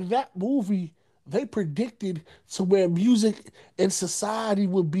in that movie, they predicted to where music and society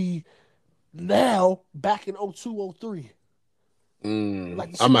would be now back in 02, 03.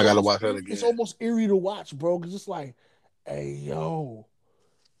 Like the I shit might is gotta almost watch that it's again. almost eerie to watch, bro. Because it's like, hey, yo,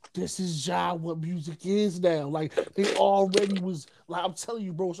 this is what music is now. Like they already was like I'm telling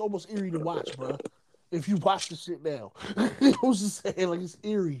you, bro, it's almost eerie to watch, bro. If you watch the shit now, I was just saying, like it's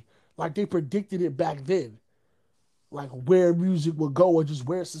eerie. Like they predicted it back then, like where music would go or just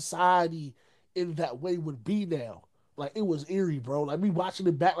where society in that way would be now. Like it was eerie, bro. Like me watching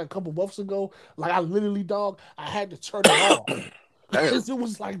it back like a couple months ago, like I literally, dog, I had to turn it off Damn. because it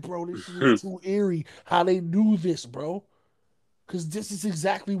was like, bro, this shit is too eerie. How they knew this, bro? Because this is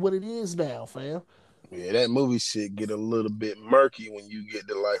exactly what it is now, fam. Yeah, that movie shit get a little bit murky when you get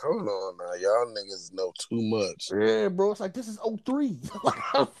to like, hold on now, y'all niggas know too much. Yeah, bro. It's like this is '03.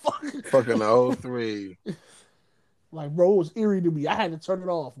 Like, Fucking the 03. like, bro, it was eerie to me. I had to turn it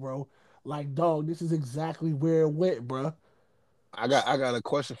off, bro. Like, dog, this is exactly where it went, bro. I got a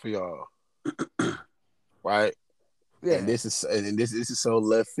question for y'all, right? And Yeah. this is so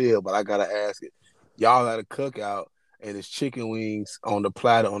left field, but I gotta ask it. Y'all at a cookout and it's chicken wings on the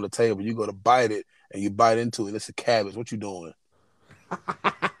platter on the table. You go to bite it, and you bite into it, and it's a cabbage. What you doing?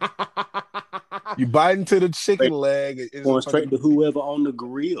 You bite into the chicken Straight, leg. It's a going straight to fucking. whoever on the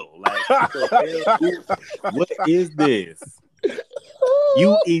grill. Like, what the hell what is this?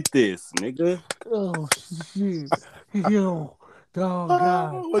 You eat this, nigga. Oh shit, yo, dog,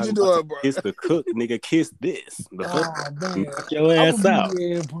 God. What you Talking about some doing, bro? kiss the cook, nigga. Kiss this. The fuck? Oh man, Knock your I'm ass gonna out. be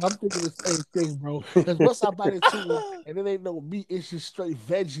there, bro. I'm thinking the same thing, bro. Because once I bite into it, and it ain't no meat, it's just straight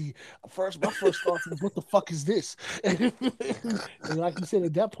veggie. My first thought is, what the fuck is this? And like you said,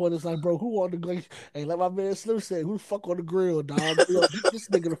 at that point, it's like, bro, who on the grill? Hey, like my man Slim said, who the fuck on the grill, dog? Yo, get this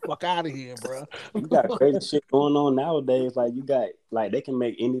nigga the fuck out of here, bro. You got crazy shit going on nowadays. Like you got like they can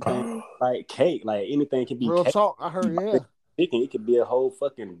make anything like cake. Like anything can be Real cake. talk, I heard, yeah. Chicken, it could be a whole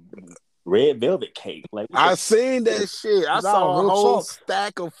fucking red velvet cake. Like I seen that shit. I Nah, saw a real whole talk.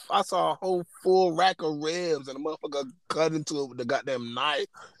 stack of. I saw a whole full rack of ribs, and the motherfucker cut into it with the goddamn knife.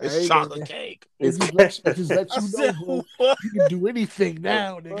 It's Hey, chocolate man. cake. it's It just let I you know, said, bro. what You can do anything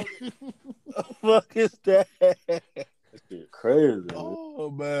now, nigga. the fuck is that? shit crazy.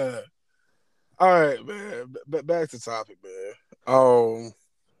 Oh man. All right, man. Back to topic, man.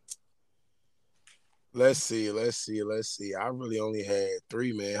 Let's see. I really only had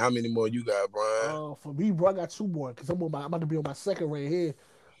 3, man. How many more you got, Brian? For me, bro, I got 2 more because I'm about to be on my second right here.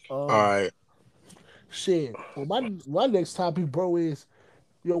 All right. Shit. Well, my next topic, bro, is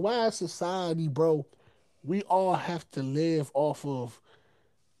why as society, bro, we all have to live off of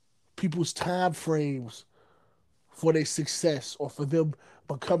people's time frames for their success or for them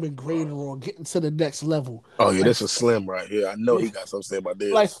becoming greater or getting to the next level. Oh yeah, Like, this is Slim right here. I know yeah, he got something to say about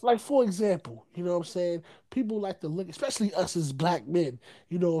this. like for example, you know what I'm saying? People like to look, especially us as black men,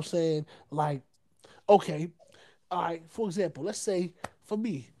 you know what I'm saying? Like, okay, all right, for example, let's say for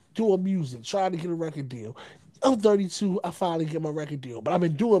me, doing music, trying to get a record deal. I'm 32, I finally get my record deal, but I've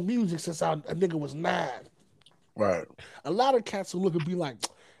been doing music since a nigga was 9. Right. A lot of cats will look and be like,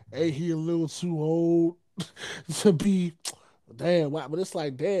 hey, he a little too old to be, damn, why? But it's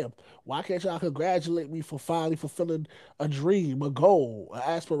like, damn, why can't y'all congratulate me for finally fulfilling a dream, a goal, an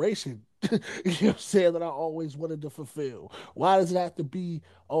aspiration? You know what I'm saying, that I always wanted to fulfill. Why does it have to be,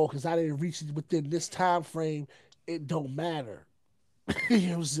 oh, because I didn't reach it within this time frame? It don't matter. You know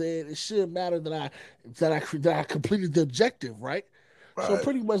what I'm saying? It shouldn't matter that I completed the objective, right? So Right.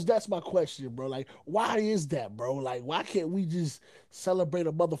 pretty much that's my question, bro. Like, why is that, bro? Like, why can't we just celebrate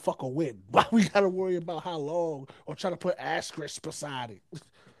a motherfucker win? Why we gotta worry about how long or try to put asterisks beside it?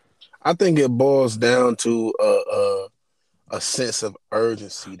 I think it boils down to a sense of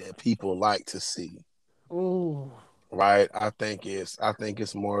urgency that people like to see. Ooh, Right. I think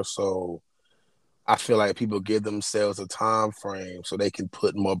it's more so. I feel like people give themselves a time frame so they can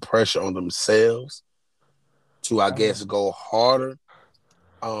put more pressure on themselves to, I uh, guess, go harder.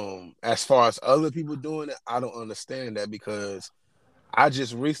 As far as other people doing it, I don't understand that because I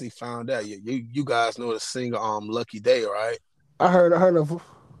just recently found out. You guys know the singer Lucky Day, right? I heard of.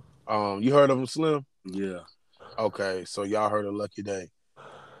 You heard of him, Slim? Yeah. Okay, so y'all heard of Lucky Day.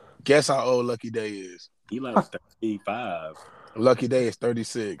 Guess how old Lucky Day is? He like 35. Lucky Day is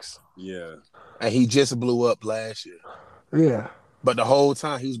 36. Yeah. And he just blew up last year. Yeah, But the whole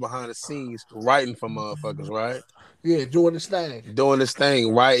time he was behind the scenes writing for motherfuckers, right? yeah, doing this thing. Doing this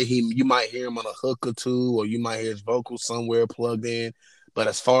thing, right? You might hear him on a hook or two, or you might hear his vocals somewhere plugged in. But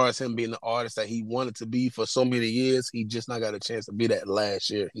as far as him being the artist that he wanted to be for so many years, he just not got a chance to be that last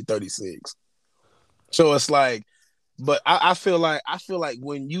year. He's 36. So it's like, but I feel like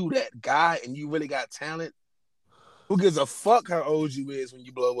when you that guy and you really got talent, who gives a fuck how old you is when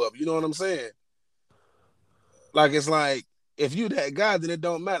you blow up? You know what I'm saying? Like it's like if you that guy, then it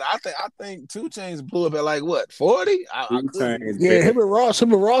don't matter. I think 2 Chainz blew up at like what 40? I Two could be. Chainz Yeah, him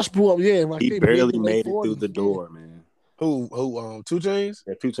and Ross blew up. Yeah, like he they barely late made it 40s. through the Yeah. door, man. Who 2 Chainz?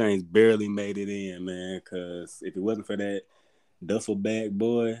 Yeah, 2 Chainz barely made it in, man. Cause if it wasn't for that duffel bag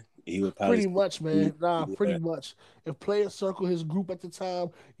boy, he would probably Pretty much, man. Nah, pretty yeah. much. If Player Circle his group at the time,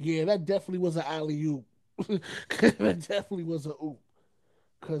 yeah, that definitely was an alley oop. That definitely was a oop.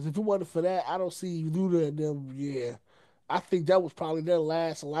 Because if it wasn't for that, I don't see Luda and them. Yeah, I think that was probably their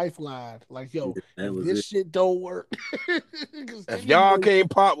last lifeline. Like, yo, That if was this it. shit don't work, 'cause If Titty y'all Boy, can't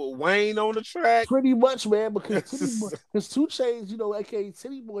pop with Wayne on the track, pretty much, man. Because 2 Chainz, aka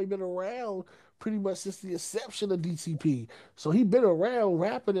Titty Boy, been around pretty much since the inception of DTP. So he been around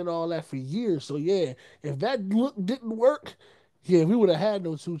rapping and all that for years. So yeah, if that look didn't work, yeah, we would have had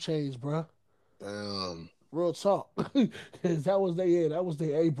no 2 Chainz, bro. Real talk. Cause that was their,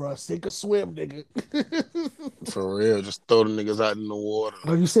 hey, bro, sink or swim, nigga. For real, just throw the niggas out in the water.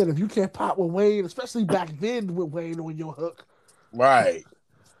 Like you said, if you can't pop with Wayne, especially back then with Wayne on your hook, Right.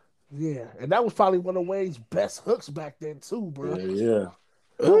 yeah, and that was probably one of Wayne's best hooks back then too, bro. Yeah.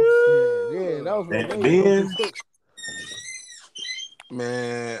 Oh, yeah, that was one of Back Wayne's then, dopest hooks.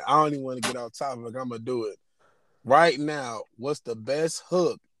 Man, I don't even want to get off topic. I'm gonna do it right now. What's the best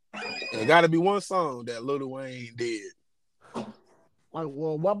hook? And it got to be one song that Lil Wayne did. Like,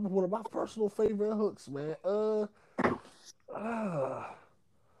 well, one of my personal favorite hooks, man. Oh,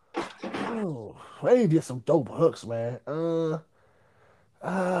 Wayne did some dope hooks, man. Uh,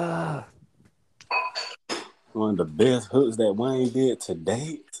 one of the best hooks that Wayne did to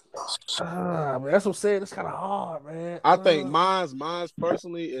date. man, that's what I'm saying. It's kind of hard, man. I think mine's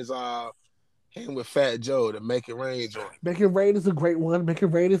personally is him with Fat Joe, the Make It Rain joint. Make It Rain is a great one. Make It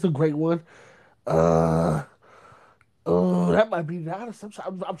Rain is a great one. Oh, that might be honest.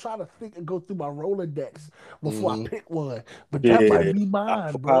 I'm trying to think and go through my Rolodex before I pick one, but that might be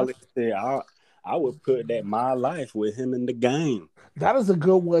mine, bro. I would put that My Life with him in the game. That is a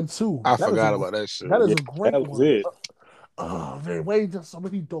good one too. I forgot about that shit. That is a great that was one. it. Oh man, Wayne does so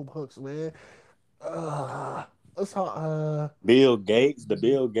many dope hooks, man. Let's talk. Bill Gates, the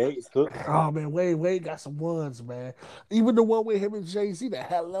Bill Gates hook. Oh man, Wayne got some ones, man. Even the one with him and Jay-Z, that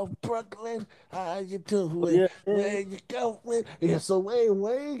 "Hello Brooklyn, how you doing? Yeah. Where you going?" Yeah, so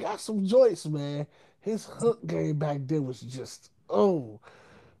Wayne got some joints, man. His hook game back then was just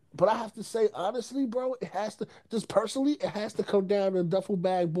But I have to say, honestly, bro, it has to come down to Duffel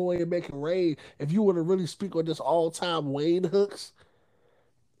Bag Boy and Make It Rain. If you want to really speak on this all-time Wayne hooks,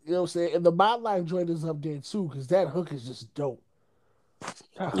 you know what I'm saying? And the My Life joint is up there too, because that hook is just dope.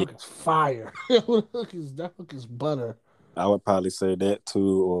 That hook is fire. that hook is butter. I would probably say that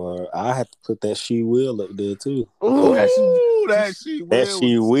too, or I have to put that She Will up there too. Ooh, that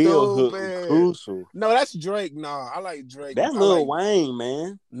She Will hook is crucial. No, that's Drake. Nah, I like Drake. That's Lil Wayne,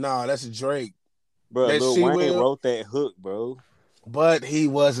 man. Nah, that's Drake. Bro, Lil Wayne wrote that hook, bro. But he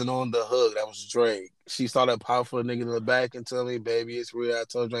wasn't on the hook. That was Drake. She saw that powerful nigga in the back and tell me, baby, it's real. I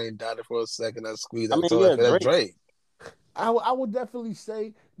told you I ain't doubted it for a second. I squeezed. That's Drake. I would definitely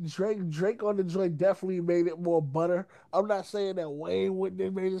say Drake on the joint definitely made it more butter. I'm not saying that Wayne wouldn't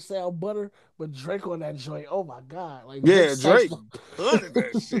have made it sound butter, but Drake on that joint, oh my god, like Drake putted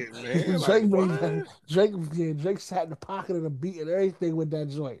that shit, man. Drake sat in the pocket of the beat and everything with that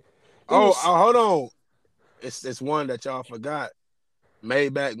joint. Hold on, it's one that y'all forgot.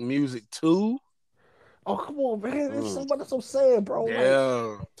 Maybach Music 2. Oh, come on, man. That's what I'm saying, bro.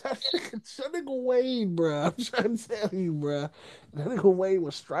 Yeah. Like, that nigga Wayne, bro. I'm trying to tell you, bro. That nigga Wayne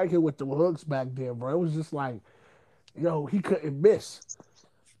was striking with the hooks back there, bro. It was just like, he couldn't miss.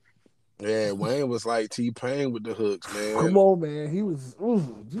 Yeah, Wayne was like T-Pain with the hooks, man. Come on, man. He was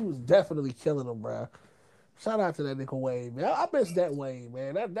definitely killing them, bro. Shout out to that nigga Wayne, man. I miss that Wayne,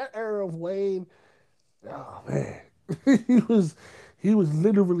 man. That era of Wayne, oh, man. he was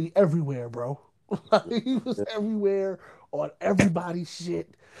literally everywhere, bro. He was everywhere on everybody's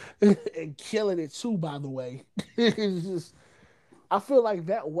shit and killing it too, by the way. It's just, I feel like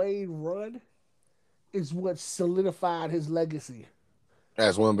that Wayne run is what solidified his legacy.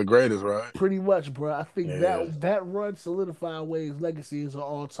 That's one of the greatest, right? Pretty much, bro. I think that run solidified Wayne's legacy as an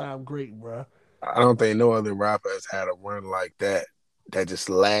all-time great, bro. I don't think no other rapper has had a run like that just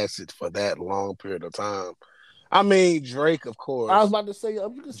lasted for that long period of time. I mean, Drake, of course. I was about to say,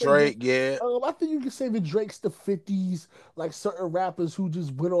 you can say Drake, yeah. I think you can say the Drake's the 50s, like certain rappers who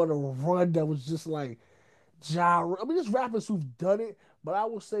just went on a run that was just like genre. I mean, there's rappers who've done it, but I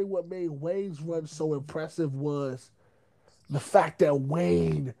would say what made Wayne's run so impressive was the fact that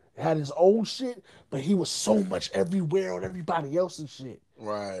Wayne had his own shit, but he was so much everywhere on everybody else's shit.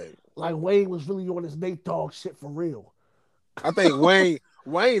 Right. Like Wayne was really on his Nate Dogg shit for real. I think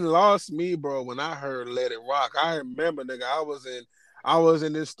Wayne lost me, bro, when I heard Let It Rock. I remember, nigga, I was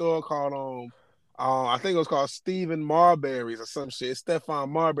in this store called I think it was called Stephen Marbury's or some shit. Stephon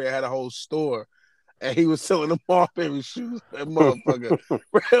Marbury had a whole store, and he was selling the Marbury shoes. That motherfucker,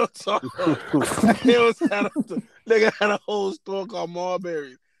 real talk. Nigga had a whole store called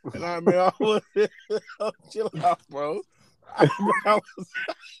Marbury, and I mean, I was chill out, bro.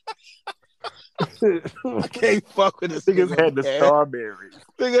 I can't fuck with this. Niggas had the Starberries.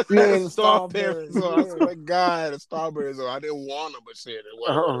 Niggas had the Starberries on. I swear to God, the Starberries on. I didn't want them, but shit, it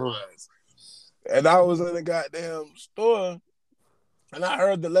was. And I was in the goddamn store, and I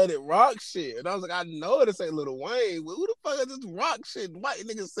heard the Let It Rock shit, and I was like, I know this ain't Lil Wayne. Who the fuck is this rock shit? White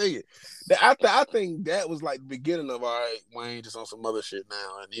niggas say it. I think that was like the beginning of all right, Wayne just on some other shit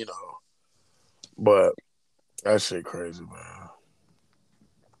now, and but That shit crazy, man.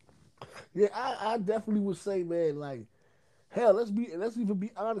 Yeah, I definitely would say, man, like hell, let's even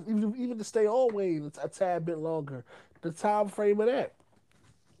be honest, even to stay on Wayne a tad bit longer. The time frame of that.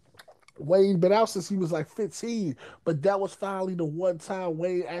 Wayne been out since he was like 15, but that was finally the one time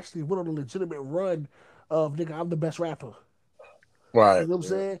Wayne actually went on a legitimate run of nigga, I'm the best rapper. You Right. know what I'm Yeah.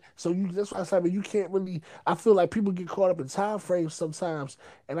 saying? So that's why I said, man, you can't really. I feel like people get caught up in time frames sometimes,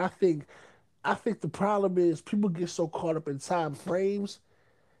 and I think the problem is people get so caught up in time frames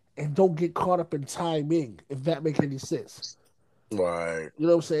and don't get caught up in timing. If that makes any sense, Right. you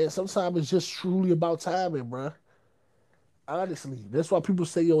know what I'm saying? Sometimes it's just truly about timing, bruh. Honestly, that's why people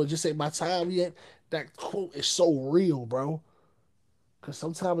say, "Yo, it just ain't my time yet." That quote is so real, bro. Because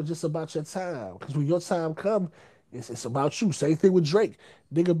sometimes it's just about your time. Because when your time come, it's about you. Same thing with Drake.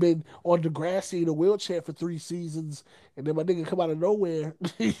 Nigga been on the grassy in a wheelchair for 3 seasons, and then my nigga come out of nowhere.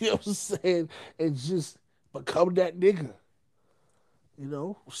 You know what I'm saying? And just become that nigga. You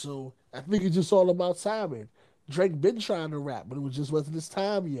know. So I think it's just all about timing. Drake been trying to rap, but it was just wasn't his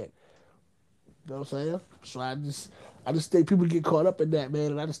time yet. You know what I'm saying? So I just think people get caught up in that,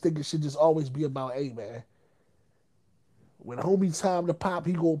 man, and I just think it should just always be about, hey, man, when homie time to pop,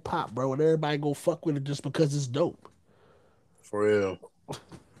 he gonna pop, bro, and everybody gonna fuck with it just because it's dope. For real.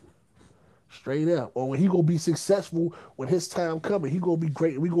 Straight up. Or when he gonna be successful when his time coming, he gonna be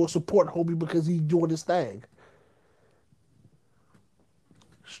great. And we gonna support homie because he doing his thing.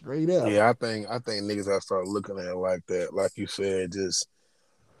 Straight up. Yeah, I think niggas gotta start looking at it like that. Like you said, just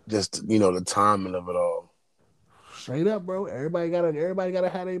the timing of it all. Straight up, bro. Everybody gotta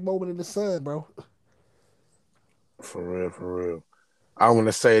have a moment in the sun, bro. For real, for real. I want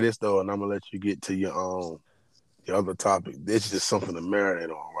to say this though, and I'm gonna let you get to your other topic. This is just something to marinate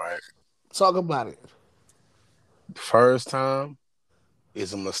on, right? Talk about it. First time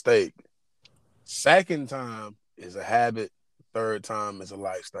is a mistake. Second time is a habit. Third time is a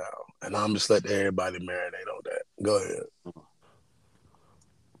lifestyle. And I'm just letting everybody marinate on that. Go ahead.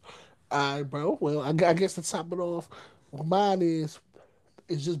 All right, bro. Well, I guess to top it off, well, mine is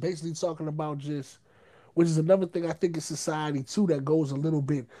just basically talking about just, which is another thing I think in society too that goes a little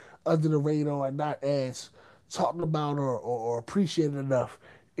bit under the radar and not as talked about or appreciated enough,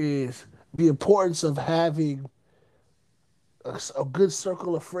 is the importance of having a good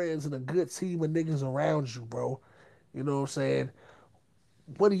circle of friends and a good team of niggas around you, bro. You know what I'm saying?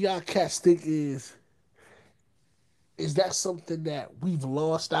 What do y'all cats think is that something that we've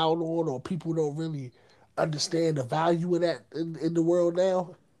lost out on or people don't really understand the value of that in the world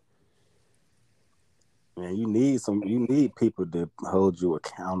now? Man, you need people to hold you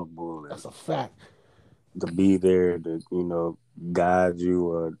accountable and That's a fact. to be there to, guide you,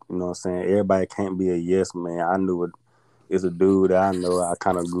 or what I'm saying? Everybody can't be a yes man. I knew it. It's a dude that I know I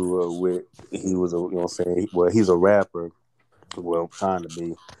kind of grew up with. He was what I'm saying? Well, he's a rapper. Well, trying to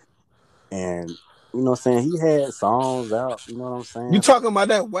be. And, what I'm saying? He had songs out, you know what I'm You saying? talking about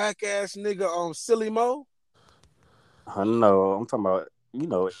that whack ass nigga on Silly Mo? I know. I'm talking about,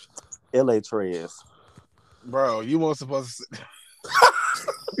 LA Trez. Bro, you weren't supposed to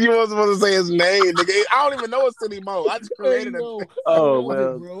you weren't supposed to say his name, nigga. I don't even know a Silly Mo. I just Hey created a yo, I Oh, love it,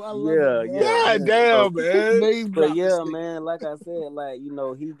 well, bro. I love it, yeah, bro. yeah, God man. So, damn, man. Name but drop this yeah, nigga. man, like I said, like,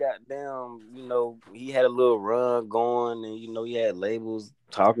 he got down, he had a little run going, and, he had labels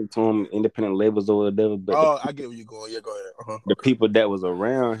talking to him, independent labels or whatever. But Oh, I get where you're going. Yeah, go ahead. the Okay. people that was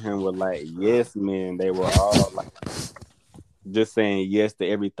around him were like, yes, men. They were all like, just saying yes to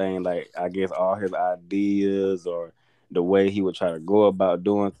everything. Like, I guess all his ideas or the way he would try to go about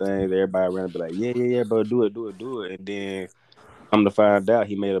doing things. Everybody around would be like, yeah, yeah, yeah, bro, do it, do it, do it. And then come to find out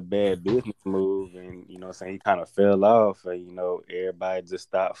he made a bad business move, and what I'm saying, he kind of fell off, and everybody just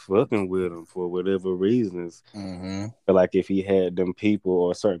stopped fucking with him for whatever reasons. Mm-hmm. But like if he had them people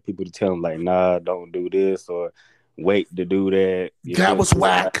or certain people to tell him like, nah, don't do this or wait to do that if That your was shit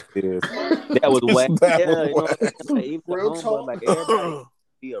like whack. this. That was whack. That Yeah, was you know what I'm whack. saying? Like even the Real homeboy, talk. like everybody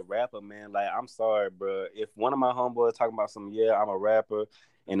be a rapper, man. Like I'm sorry, bro. If one of my homeboys talking about some, yeah, I'm a rapper,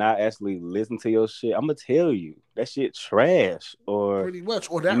 and I actually listen to your shit, I'm gonna tell you that shit trash, or Pretty much.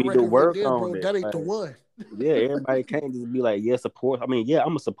 Or you that need to record right work there, on bro. it. That ain't Like, the one. yeah, everybody can't just be like, yeah, support. I mean, yeah, I'm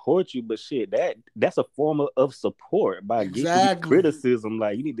gonna support you, but shit, that's a form of support by giving you Exactly. criticism.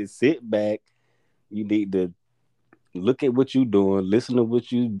 Like, you need to sit back, you need to look at what you doing, listen to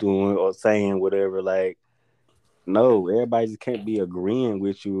what you doing or saying, whatever. Like, no, everybody just can't be agreeing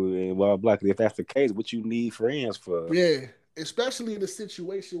with you and blah blah. 'Cause if that's the case, what you need friends for? Yeah. Especially in a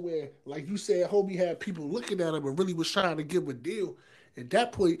situation where, like you said, homie had people looking at him and really was trying to give him a deal. At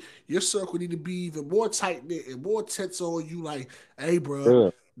that point, your circle need to be even more tight knit and more tense on you. Like, hey, bro, Yeah,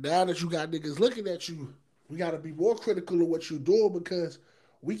 now that you got niggas looking at you, We got to be more critical of what you're doing because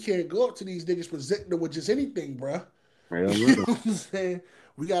we can't go up to these niggas presenting them with just anything, bruh. Hell You no. know what I'm saying?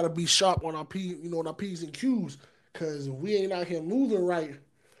 We got to be sharp on our on our P's and Q's because if we ain't out here moving right,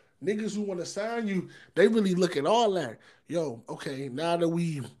 niggas who want to sign you, they really look at all that. Yo, okay, now that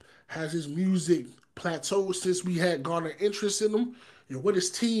we has his music plateaued since we had garnered interest in him, yo, what is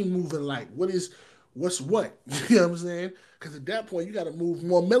team moving like? What's what? You know what I'm saying? Because at that point, you got to move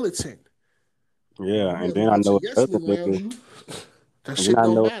more militant. You know, Yeah, we and have a then I bunch of know yes another men around nigga, you. That and then shit I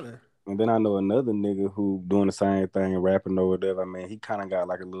don't know, matter. and then I know another nigga who doing the same thing and rapping or whatever. I mean, he kind of got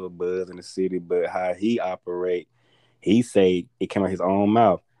like a little buzz in the city, but how he operate, he say it came out his own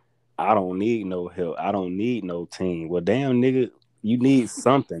mouth. I don't need no help. I don't need no team. Well, damn nigga, you need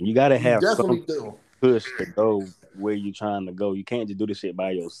something. You gotta You have some definitely do. push to go where you trying to go. You can't just do this shit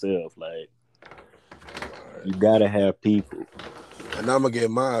by yourself. Like you gotta have people. And I'm gonna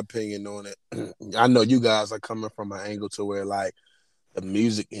give my opinion on it. I know you guys are coming from an angle to where like the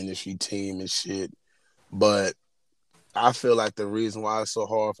music industry team and shit, but I feel like the reason why it's so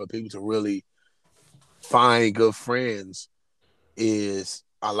hard for people to really find good friends is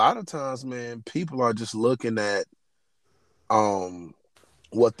a lot of times, man, people are just looking at um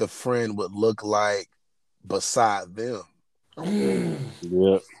what the friend would look like beside them.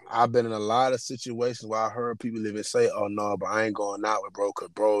 Yep. I've been in a lot of situations where I heard people even say, "Oh no, but I ain't going out with bro, cause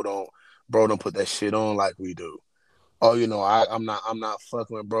bro don't put that shit on like we do." Oh, I'm not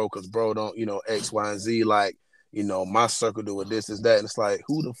fucking with bro, cause bro don't, X, Y, and Z like, my circle do with this is that, and it's like,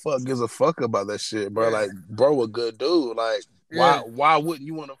 who the fuck gives a fuck about that shit, bro? Yeah, Like, bro, a good dude. Like, why yeah. why wouldn't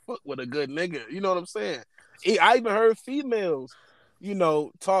you want to fuck with a good nigga? You know what I'm saying? I even heard females,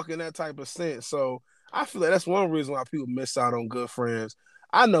 talking that type of sense. So I feel like that's one reason why people miss out on good friends.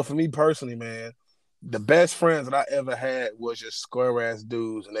 I know for me personally, man, the best friends that I ever had was just square ass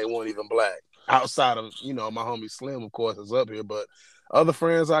dudes, and they weren't even black. Outside of my homie Slim, of course, is up here, but other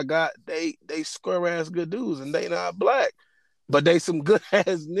friends I got, they square ass good dudes, and they not black, but they some good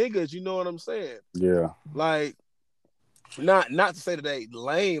ass niggas. You know what I'm saying? Yeah. Like, not to say that they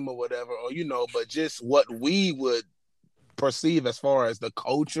lame or whatever, or but just what we would perceive as far as the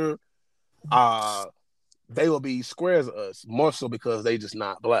culture. They will be squares of us more so because they just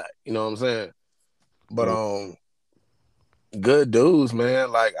not black. You know what I'm saying? But good dudes,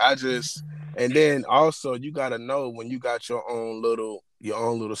 man. Like and then also you gotta know when you got your own little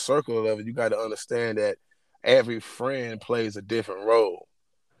circle of it, you gotta understand that every friend plays a different role.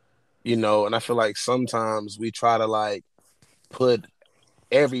 And I feel like sometimes we try to like put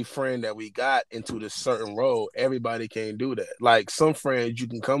every friend that we got into this certain role. Everybody can't do that. Like some friends you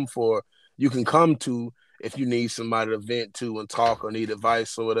can come to if you need somebody to vent to and talk or need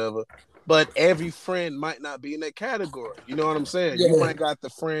advice or whatever. But every friend might not be in that category. You know what I'm saying? You Yeah. might got the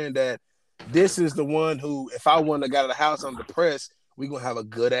friend that this is the one who, if I want to get out of the house, I'm depressed, we gonna have a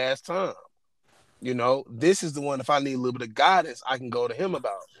good ass time. This is the one, if I need a little bit of guidance, I can go to him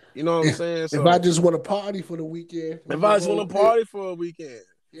about. You know what I'm saying? If I So just want to party for the weekend, we if can I just roll want to with it. party for a weekend,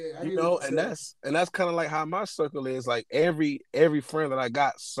 Yeah, I get what you're and saying. that's kind of like how my circle is. Like every friend that I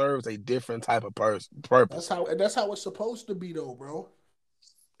got serves a different type of That's purpose. how and that's how it's supposed to be though, bro.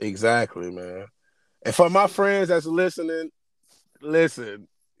 Exactly, man. And for my friends that's listening, listen,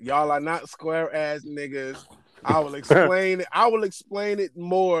 y'all are not square ass niggas. I will explain it. I will explain it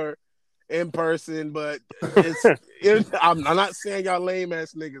more in person, but I'm not saying y'all lame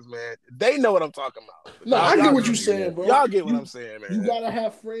ass niggas, man. They know what I'm talking about. No, I get Y'all what get you're it. saying, bro. Y'all get what I'm You saying, you man. gotta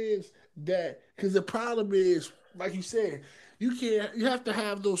have friends that because the problem is, like you said, you have to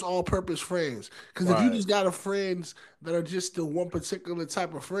have those all purpose friends. Because if you Right, just got a friends that are just the one particular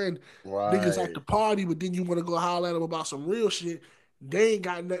type of friend, niggas like right. to party, but then you want to go holler at them about some real shit, they ain't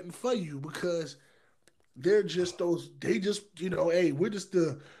got nothing for you because they're just those. They just hey, we're just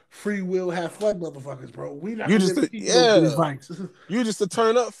the free will have fun motherfuckers, bro. We not You gonna just never give you no good yeah. advice. You just a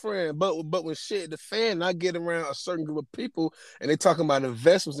turn up friend, but when shit the fan, I get around a certain group of people and they talking about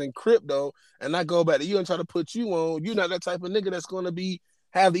investments in crypto, and I go back to you and try to put you on. You're not that type of nigga that's gonna be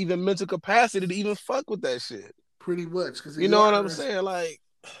have even mental capacity to even fuck with that shit. Pretty much, because in You know your what I'm eyes, saying? Like,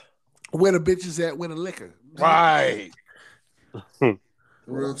 where the bitches at, where the liquor. right.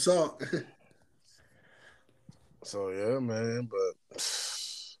 Real talk. So yeah, man. But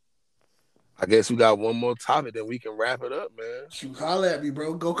I guess we got one more topic, then we can wrap it up, man. Shoot, holla at me,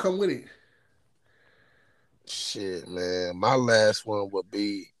 bro. Go come with it. Shit, man. My last one would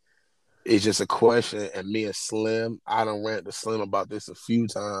be it's just a question, and me and Slim, I done rant to Slim about this a few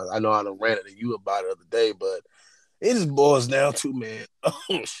times. I know I done ranted to you about it the other day, but it just boils down to, man,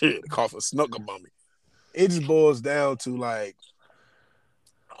 oh shit, the cough snuck up on me. It just boils down to like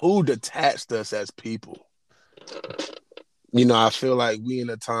who detached us as people. I feel like we in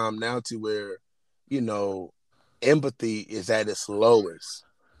a time now to where, you know, empathy is at its lowest.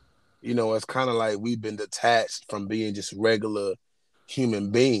 It's kind of like we've been detached from being just regular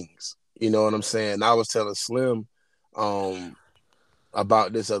human beings. You know what I'm saying? I was telling Slim um,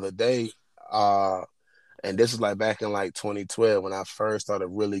 about this other day, and this was like back in like 2012 when I first started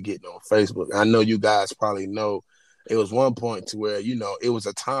really getting on Facebook. I know you guys probably know it was one point to where it was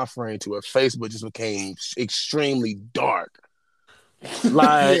a time frame to where Facebook just became extremely dark,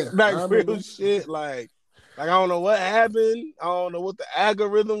 like Yeah, like I real remember. shit, like I don't know what happened. I don't know what the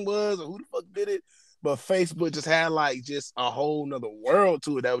algorithm was or who the fuck did it. But Facebook just had like just a whole nother world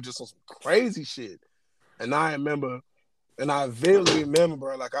to it that was just on some crazy shit. And I remember, and I vividly remember,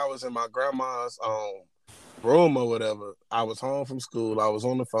 bro, like I was in my grandma's room or whatever. I was home from school. I was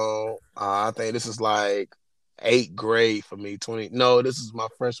on the phone. I think this is like eighth grade for me. No, this is my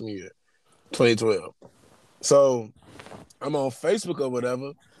freshman year, 2012. So I'm on Facebook or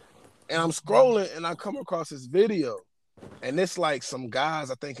whatever, and I'm scrolling, and I come across this video. And it's like some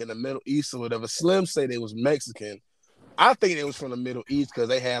guys, I think in the Middle East or whatever. Slim say they was Mexican. I think it was from the Middle East because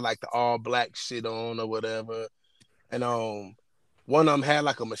they had like the all black shit on or whatever. And one of them had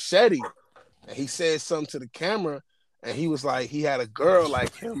like a machete, and he said something to the camera, and he was like, he had a girl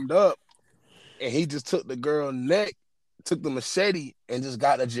like hemmed up, and he just took the girl neck, took the machete, and just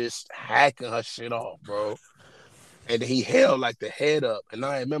got to just hacking her shit off, bro. And then he held like the head up, and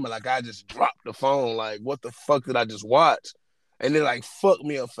I remember like I just dropped the phone, like what the fuck did I just watch? And then like fucked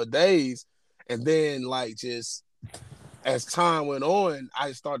me up for days. And then like just as time went on,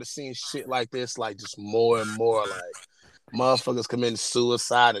 I started seeing shit like this, like just more and more, like motherfuckers committing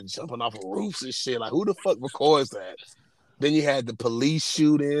suicide and jumping off of roofs and shit. Like who the fuck records that? Then you had the police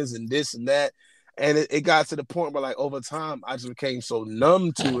shootings and this and that. And it got to the point where like over time I just became so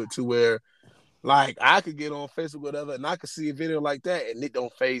numb to it to where like I could get on Facebook or whatever and I could see a video like that and it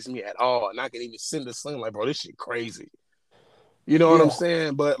don't faze me at all. And I can even send a sling like, bro, this shit crazy. You know what I'm Yeah,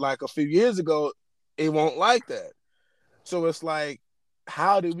 saying? But like a few years ago, it won't like that. So it's like,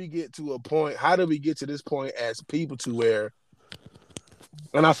 how did we get to a point? How did we get to this point as people to where,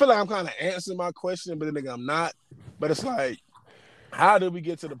 and I feel like I'm kind of answering my question, but then again, I'm not. But it's like, how did we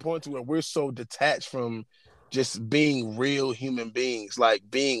get to the point to where we're so detached from just being real human beings, like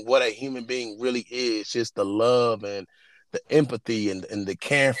being what a human being really is, just the love and the empathy and the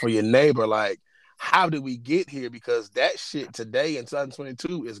care for your neighbor. Like, how did we get here? Because that shit today in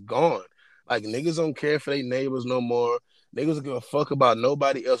 2022 is gone. Like niggas don't care for their neighbors no more. Niggas don't give a fuck about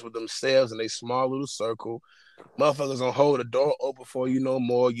nobody else with themselves in a small little circle. Motherfuckers don't hold the door open for you no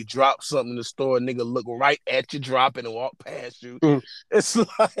more. You drop something in the store, nigga look right at you dropping and walk past you. It's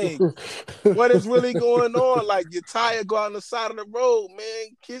like, what is really going on? Like your tire go out on the side of the road, man.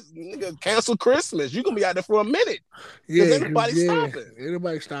 Kids, nigga, cancel Christmas. You gonna be out there for a minute because yeah, cause everybody's yeah, stopping.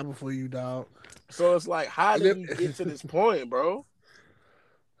 anybody stopping for you, dog. So it's like, how And did we get to this point, bro?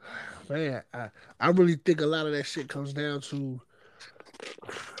 man, I really think a lot of that shit comes down to.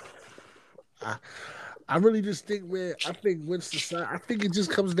 I, I really just think, man. I think when society, I think it just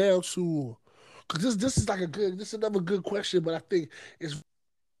comes down to, because this is like this is another good question, but I think it's a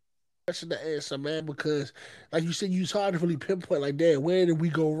question to answer, man. Because like you said, it's hard to really pinpoint like that. Where did we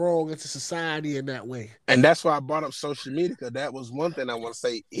go wrong as a society in that way? And that's why I brought up social media, because that was one thing I want to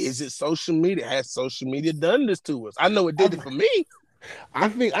say. Is it social media? Has social media done this to us? I know it did it for me. I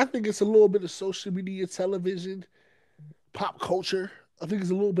think it's a little bit of social media, television, pop culture. I think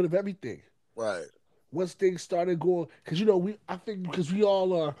it's a little bit of everything. Right. Once things started going, because I think because we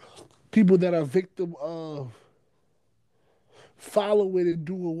all are people that are victim of following and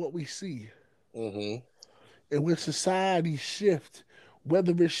doing what we see. Mm-hmm. And when society shifts,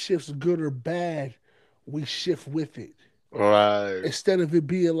 whether it shifts good or bad, we shift with it. Right. Instead of it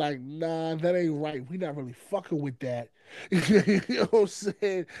being like, nah, that ain't right. We not really fucking with that. You know what I'm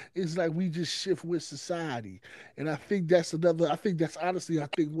saying? It's like we just shift with society. And I think that's another, I think that's honestly, I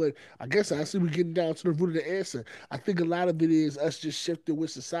think what, I guess I see we're getting down to the root of the answer. I think a lot of it is us just shifting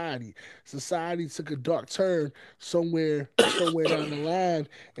with society. Society took a dark turn somewhere down the line.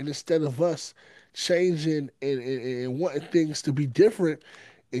 And instead of us changing and wanting things to be different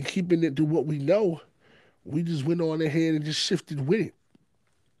and keeping it to what we know, we just went on ahead and just shifted with it,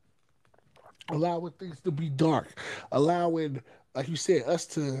 allowing things to be dark, allowing, like you said, us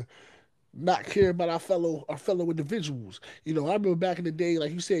to not care about our fellow individuals. I remember back in the day,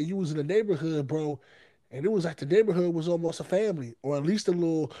 like you said, you was in the neighborhood, bro, and it was like the neighborhood was almost a family, or at least a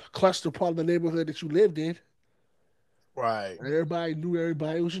little cluster part of the neighborhood that you lived in. Right. And everybody knew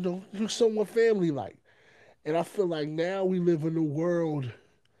everybody. It was, you somewhat family like. And I feel like now we live in a world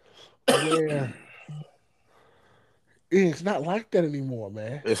where It's not like that anymore,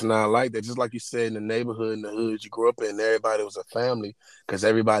 man. It's not like that. Just like you said, in the neighborhood, in the hood you grew up in, everybody was a family because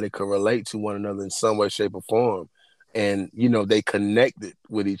everybody could relate to one another in some way, shape, or form. And, they connected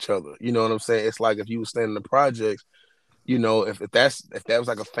with each other. You know what I'm saying? It's like if you were staying in the projects, if that was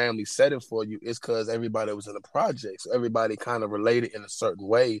like a family setting for you, it's because everybody was in the projects. So everybody kind of related in a certain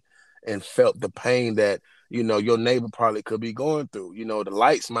way and felt the pain that, your neighbor probably could be going through. The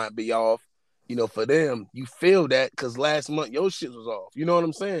lights might be off. For them, you feel that because last month your shit was off. You know what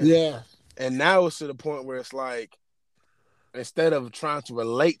I'm saying? Yeah. And now it's to the point where it's like, instead of trying to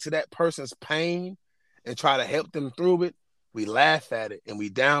relate to that person's pain and try to help them through it, we laugh at it and we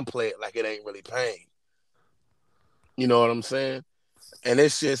downplay it like it ain't really pain. You know what I'm saying? And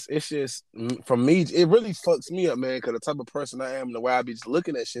it's just for me, it really fucks me up, man. Because the type of person I am, and the way I be just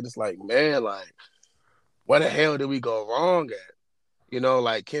looking at shit, it's like, man, like, where the hell did we go wrong at?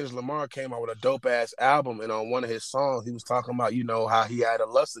 Like Kendrick Lamar came out with a dope ass album, and on one of his songs, he was talking about, how he had a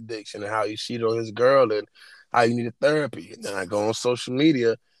lust addiction and how he cheated on his girl and how he needed therapy. And then I go on social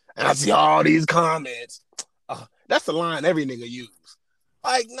media and I see all these comments. That's the line every nigga use.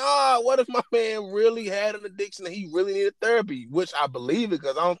 Like, nah, what if my man really had an addiction and he really needed therapy? Which I believe it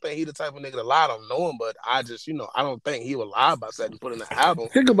because I don't think he the type of nigga to lie. I don't know him, but I just, I don't think he would lie about something and put in the album.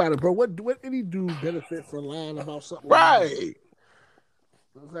 Think about it, bro. What any dude benefit for lying about something? Right.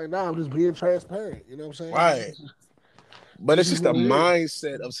 It's like, nah, I'm just being transparent. You know what I'm saying? Right. But it's just the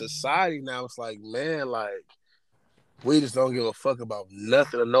mindset of society now. It's like, man, like, we just don't give a fuck about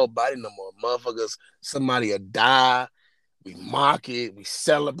nothing or nobody no more. Motherfuckers, somebody will die. We mock it. We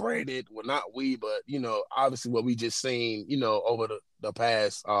celebrate it. Well, not we, but, obviously what we just seen, over the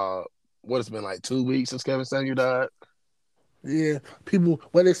past, what it's been like 2 weeks since Kevin Samuel died. Yeah, people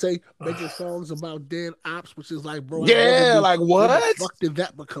when they say making songs about dead ops, which is like, bro, yeah, like what? When the fuck did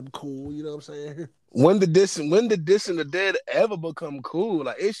that become cool? You know what I'm saying? When did this and the dead ever become cool?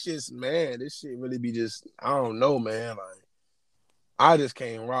 Like, it's just, man, this shit really be just, I don't know, man. Like, I just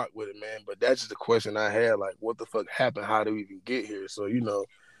can't rock with it, man. But that's just the question I had. Like, what the fuck happened? How do we even get here? So,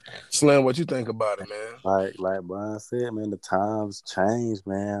 Slim, what you think about it, man? Like Brian said, man, the times change,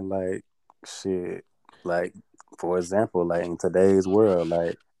 man. Like, shit. Like, for example, like in today's world,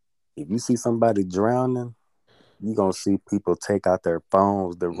 like if you see somebody drowning, you gonna see people take out their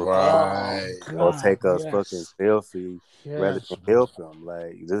phones to record or take a fucking selfie rather than help them.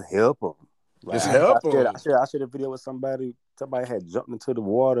 Like, just help them. Like, just help them. I shared a video with somebody. Somebody had jumped into the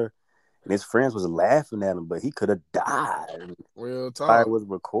water, and his friends was laughing at him, but he could have died. Real talk. I was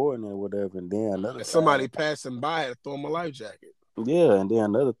recording or whatever, and then another somebody passing by had to throw him a life jacket. Yeah, and then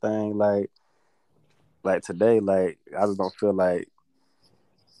another thing, like today, like I just don't feel like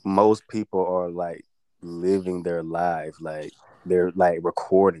most people are like living their life, like they're like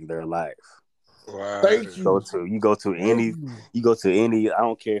recording their life. Wow. Thank you. You go to any. I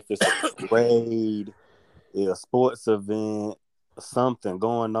don't care if it's a grade, a sports event, something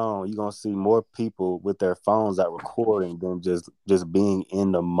going on. You're gonna see more people with their phones out recording than just being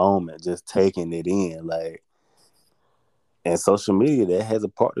in the moment, just taking it in, like. And social media, that has a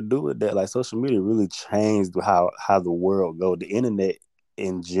part to do with that. Like, social media really changed how the world goes. The internet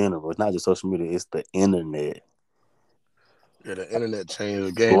in general. It's not just social media, it's the internet. Yeah, the internet changed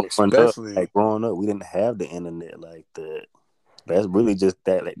the game, especially. Growing up, we didn't have the internet like that. That's really just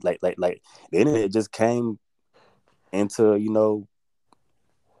that. Like the internet just came into,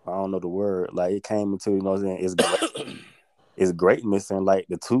 I don't know the word. Like, it came into, what I'm saying, it's greatness in like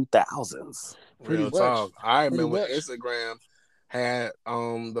the 2000s. Real talk. I remember when Instagram had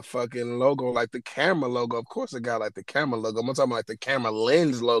the fucking logo, like the camera logo. Of course it got like the camera logo. I'm talking about like the camera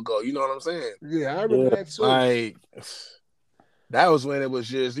lens logo. You know what I'm saying? Yeah, I remember that too. Like, that was when it was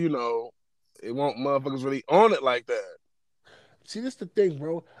just, it won't motherfuckers really on it like that. See, this the thing,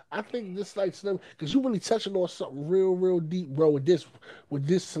 bro. I think this like Slim, because you really touching on something real deep, bro. With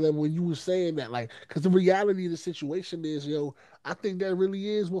this Slim, when you were saying that, like, because the reality of the situation is, I think that really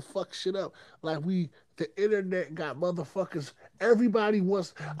is what fucks shit up. Like, the internet got motherfuckers. Everybody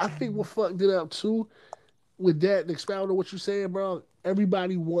wants. I think what fucked it up too, with that, and expound on what you're saying, bro.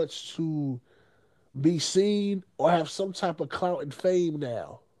 Everybody wants to be seen or have some type of clout and fame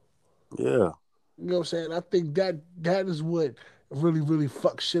now. Yeah. You know what I'm saying? I think that is what really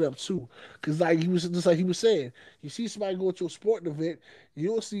fucks shit up too. Cause like he was saying, you see somebody going to a sporting event,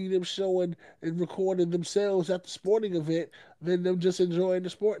 you'll see them showing and recording themselves at the sporting event than them just enjoying the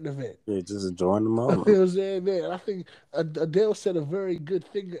sporting event. Yeah, just enjoying the moment. You know what I'm saying, man? I think Adele said a very good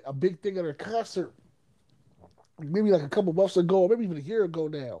thing, a big thing at her concert. Maybe like a couple months ago, or maybe even a year ago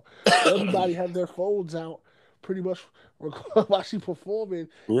now. Everybody had their phones out, pretty much while she performing.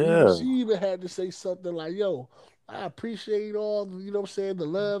 Yeah. She even had to say something like, "Yo, I appreciate all, you know what I'm saying, the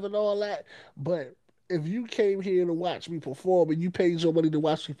love and all that. But if you came here to watch me perform and you paid your money to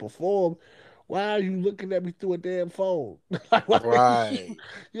watch me perform, why are you looking at me through a damn phone? Like, why are Right.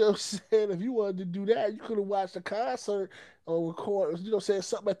 you know what I'm saying? If you wanted to do that, you could have watched a concert or record, you know what I'm saying,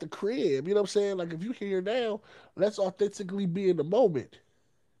 something at the crib. You know what I'm saying? Like, if you here now, let's authentically be in the moment.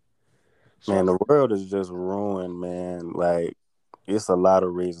 Man, So, the world is just ruined, man. Like, it's a lot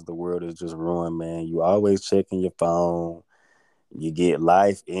of reasons the world is just ruined, man. You always checking your phone. You get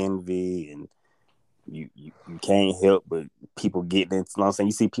life envy, and you can't help but people getting into, you know what I'm saying?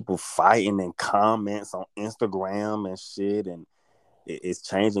 You see people fighting in comments on Instagram and shit, and it's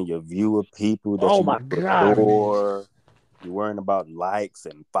changing your view of people that oh you my used to God, it is. adore. You're worrying about likes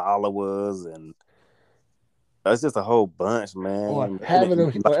and followers, and that's just a whole bunch, Or man. having a,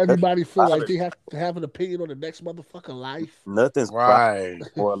 or Nothing's everybody feel like private. they have to have an opinion on the next motherfucking life. Nothing's private.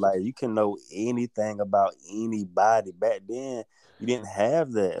 Right. Or like you can know anything about anybody. Back then, you didn't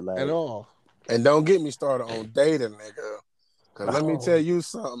have that. At Like, all. And don't get me started on dating, nigga. Cause let me tell Oh, you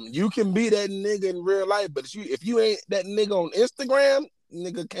something. You can be that nigga in real life, but if you ain't that nigga on Instagram,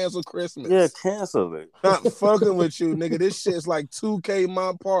 nigga, cancel yeah, Christmas. cancel it. Not fucking with you, nigga. This shit's like 2K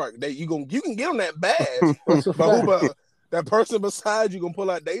Mont Park. That you can get on that badge, that's a but who fact. but that person beside you gonna pull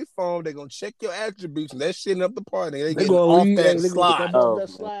out their phone, they gonna check your attributes and that shit up the party. They They getting gonna off leave. Hey, that they gonna slide. come off Oh that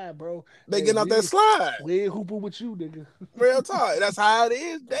man, slide, bro. They Hey, getting off that slide. we ain't hooping with you, nigga. Real talk. That's how it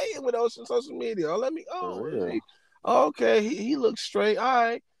is dating with social media. Oh, for real. okay, he looks straight. All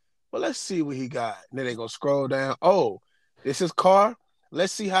right. Well, let's see what he got. And then they gonna scroll down. Oh, this his car.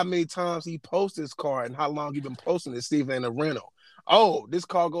 Let's see how many times he posts his car and how long he been posting it. See if it ain't a rental. Oh, this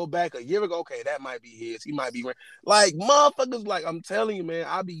car go back a year ago. Okay, that might be his. He might be like motherfuckers. Like I'm telling you, man.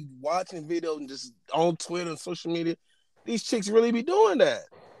 I be watching videos and just on Twitter and social media. These chicks really be doing that.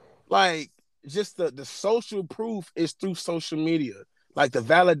 Like just the social proof is through social media. Like the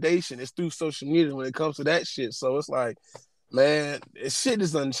validation is through social media when it comes to that shit. So it's like, man, shit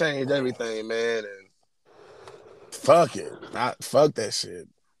just done changed everything, man. And fuck it. Fuck that shit.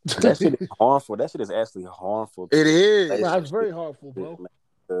 That shit is harmful. That shit is actually harmful It to is. Nah, it's relationships, very hurtful, bro. man.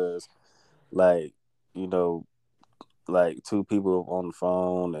 Because, like, you know, like two people on the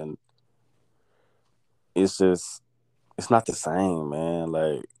phone, and it's just, it's not the same, man.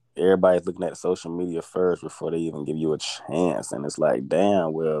 Like, everybody's looking at social media first before they even give you a chance. And it's like,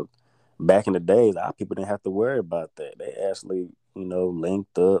 damn, well, back in the days, our people didn't have to worry about that. They actually,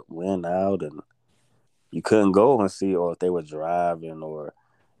 linked up, went out, and you couldn't go and see, or if they were driving, or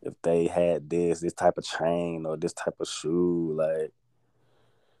if they had this type of chain or this type of shoe. Like,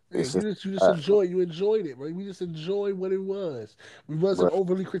 Yeah, it's just you just you enjoyed it, right? We just enjoyed what it was. We wasn't right.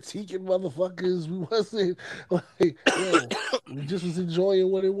 overly critiquing motherfuckers. We wasn't like, yo, we just was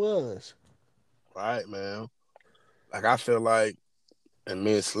enjoying what it was. Right, man. Like I feel like, and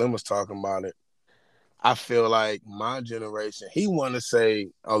me and Slim was talking about it. I feel like my generation, he wanted to say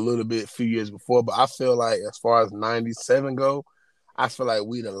a little bit a few years before, but I feel like as far as 97 go, I feel like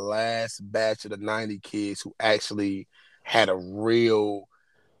we the last batch of the 90 kids who actually had a real,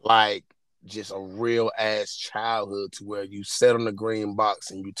 like, just a real ass childhood to where you sat on the green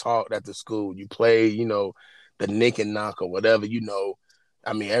box and you talked after school. You played, the nick and knock or whatever.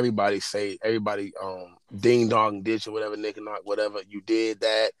 I mean, everybody ding dong ditch or whatever, nick and knock, whatever. You did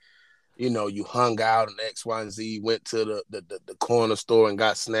that. You hung out and X, Y, and Z, went to the corner store and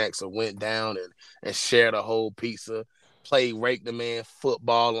got snacks or went down and shared a whole pizza, played Rake the Man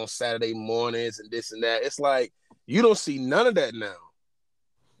football on Saturday mornings and this and that. It's like, you don't see none of that now.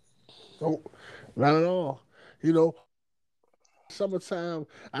 Nope, not at all. You know, summertime,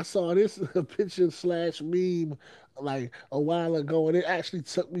 I saw this picture slash meme like a while ago, and it actually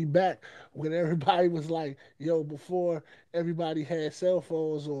took me back when everybody was like, "Yo," before everybody had cell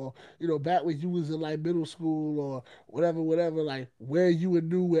phones, or back when you was in like middle school or whatever, whatever. Like where you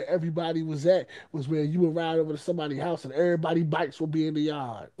would knew where everybody was at was where you would ride over to somebody's house and everybody bikes would be in the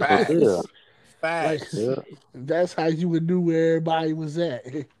yard. For real. Facts. Like Facts. Yeah. that's how you would knew where everybody was at.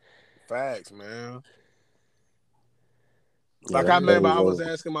 Facts, man. Yeah, Like I them remember days I was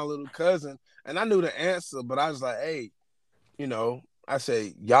over. asking my little cousin and I knew the answer, but I was like, hey, I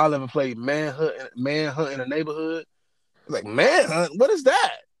say, y'all ever played manhunt in a neighborhood? He's like, manhunt? What is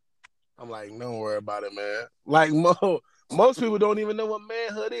that? I'm like, don't worry about it, man. Like most people don't even know what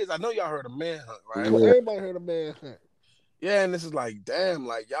manhunt is. I know y'all heard of manhunt, right? Yeah. Everybody heard of manhunt. Yeah, and this is like, damn,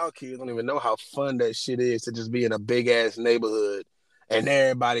 like y'all kids don't even know how fun that shit is to just be in a big ass neighborhood and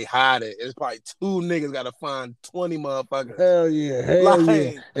everybody hiding. It's probably 2 niggas got to find 20 motherfuckers. Hell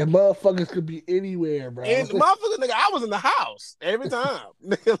yeah. And motherfuckers could be anywhere, bro. And motherfucker, nigga, I was in the house every time.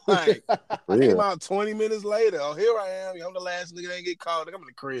 Nigga, like, I came out 20 minutes later. Oh, here I am. I'm the last nigga that ain't get called. I'm in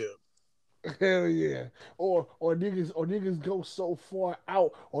the crib. Hell yeah. Or niggas go so far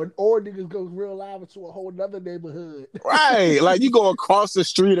out, or niggas go real live into a whole nother neighborhood. Right. Like, you go across the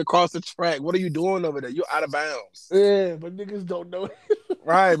street, across the track. What are you doing over there? You're out of bounds. Yeah, but niggas don't know.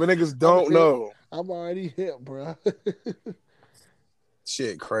 Right, but niggas don't know. I'm already hip, bro.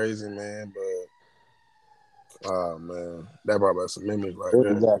 Shit crazy, man, but oh man, that brought back some memories right We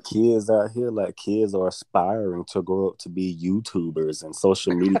there. got kids out here, like kids are aspiring to grow up to be YouTubers and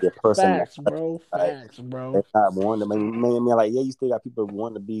social media personalities. Facts, bro. Facts, bro. They not wanting to, man, like, yeah, you still got people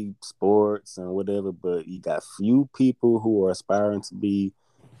wanting to be sports and whatever, but you got few people who are aspiring to be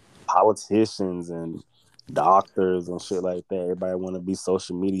politicians and doctors and shit like that. Everybody want to be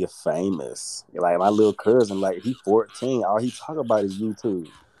social media famous. Like my little cousin, like he 14, all he talk about is YouTube.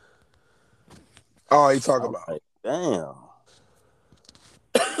 Oh, he talk about like, damn.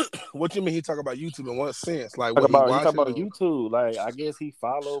 What you mean he talk about YouTube in what sense? Like He what talk about YouTube. Like I guess he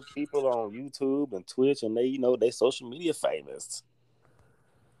follow people on YouTube and Twitch, and they, they social media famous.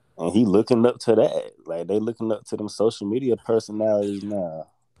 And he looking up to that. Like they looking up to them social media personalities now.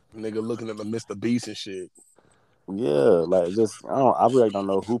 Nigga looking at the Mr. Beast and shit. Yeah, like just I really don't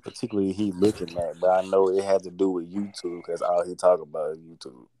know who particularly he looking at, but I know it has to do with YouTube because all he talk about is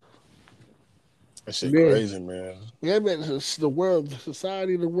YouTube. That shit crazy, man. Yeah, man. The world, the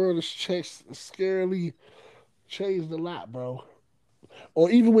society, the world has changed, scarily changed a lot, bro.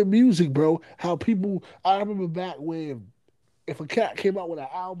 Or even with music, bro. How people, I remember back when, if a cat came out with an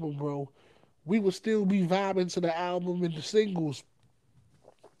album, bro, we would still be vibing to the album and the singles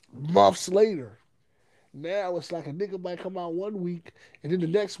months later. Now it's like a nigga might come out one week, and then the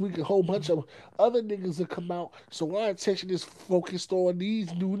next week a whole bunch of other niggas will come out. So our attention is focused on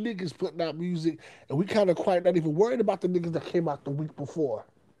these new niggas putting out music, and we kind of quite not even worried about the niggas that came out the week before.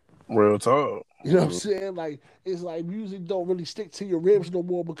 Real talk. You know what I'm saying? Like, it's like music don't really stick to your ribs no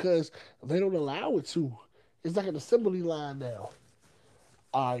more because they don't allow it to. It's like an assembly line now.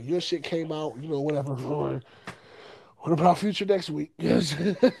 All right, your shit came out, whatever. What about Future next week? You know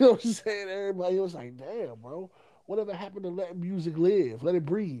what I'm saying? Everybody was like, damn, bro. Whatever happened to letting music live? Let it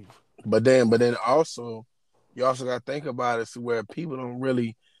breathe. But then also, you also got to think about it to where people don't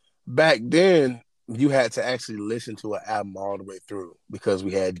really, back then, you had to actually listen to an album all the way through because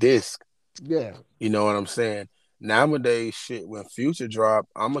we had disc. Yeah. You know what I'm saying? Nowadays, shit, when Future dropped,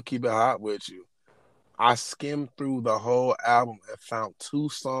 I'm going to keep it hot with you. I skimmed through the whole album and found 2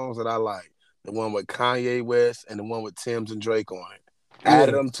 songs that I like. The one with Kanye West and the one with Tim's and Drake on it.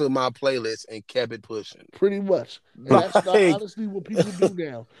 Added them to my playlist and kept it pushing. Pretty much. And that's not honestly what people do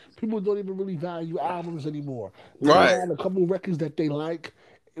now. People don't even really value albums anymore. They have a couple of records that they like.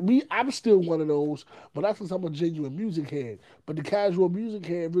 I'm still one of those, but that's because I'm a genuine music head. But the casual music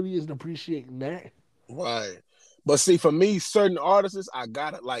head really isn't appreciating that. Right. But see, for me, certain artists, I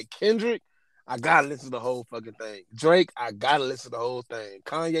got it. Like Kendrick, I gotta listen to the whole fucking thing. Drake, I gotta listen to the whole thing.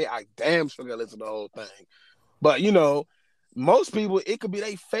 Kanye, I damn sure gotta listen to the whole thing. But most people, it could be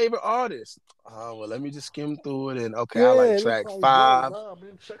their favorite artist. Oh, well, let me just skim through it and I like track 5.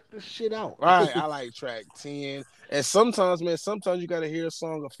 Man, check this shit out. Right, I like track 10. And sometimes you gotta hear a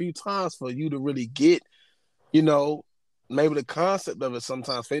song a few times for you to really get, maybe the concept of it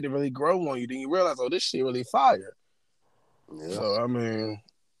sometimes for it to really grow on you. Then you realize, oh, this shit really fire. Yeah. So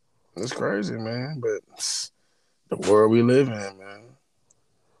it's crazy, man, but it's the world we live in, man.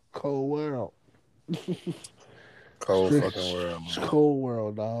 Cold world. Cold fucking world, man. It's cold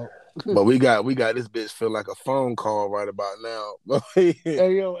world, dog. But we got this bitch feel like a phone call right about now. Hey,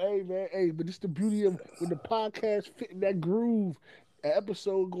 man. Hey, but it's the beauty of when the podcast fitting that groove. An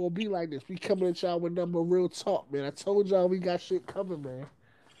episode gonna be like this. We coming at y'all with number real talk, man. I told y'all we got shit coming, man.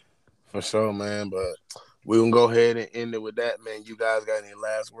 For sure, man, but we're going to go ahead and end it with that, man. You guys got any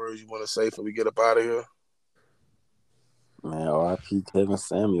last words you want to say before we get up out of here? Man, R.I.P. Kevin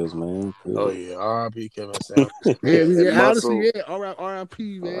Samuels, man. Oh, yeah, R.I.P. Kevin Samuels. Honestly,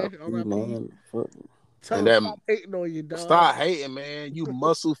 R.I.P., man. R.I.P. Tell him stop hating on you, dog. Stop hating, man. You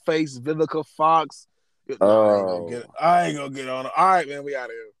muscle face Vivica Fox. No, I ain't gonna get on it. All right, man, we out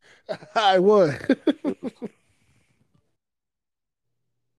of here. I won.